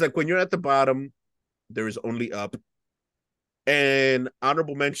 It's like when you're at the bottom, there is only up. And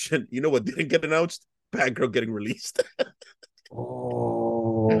honorable mention, you know what didn't get announced? Batgirl getting released.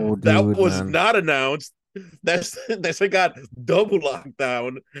 Oh, That dude, was man. not announced. That's got double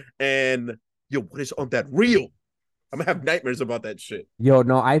lockdown. And yo, what is on that reel? I'm gonna have nightmares about that shit. Yo,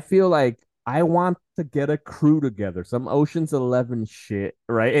 no, I feel like I want to get a crew together, some Ocean's 11 shit,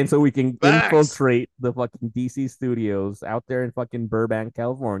 right? And so we can Facts. infiltrate the fucking DC studios out there in fucking Burbank,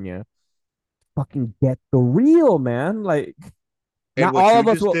 California. Fucking get the real, man. Like And not what all you of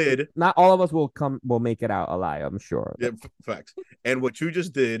us just will did, not all of us will make it out alive, I'm sure. yeah, facts. And what you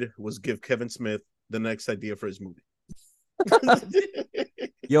just did was give Kevin Smith the next idea for his movie.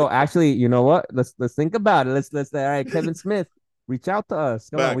 Yo, actually, you know what? Let's think about it. Let's all right, Kevin Smith, reach out to us.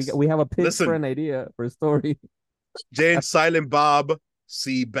 Come on, Facts. we have a pitch for Listen, an idea for a story. Jay and Silent Bob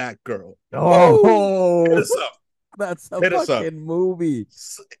see Batgirl. Woo! Hit Oh, us up. That's a Hit us up. fucking movie.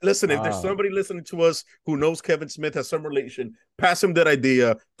 Listen, if there's somebody listening to us who knows Kevin Smith, has some relation, pass him that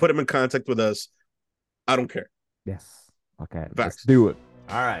idea, put him in contact with us. I don't care. Yes. Okay. Facts. Let's do it.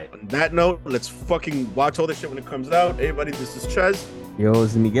 All right. On that note, let's fucking watch all this shit when it comes out. Everybody, this is Chaz. Yo,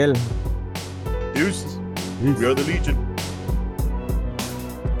 it's Miguel. Deuces. We are the Legion.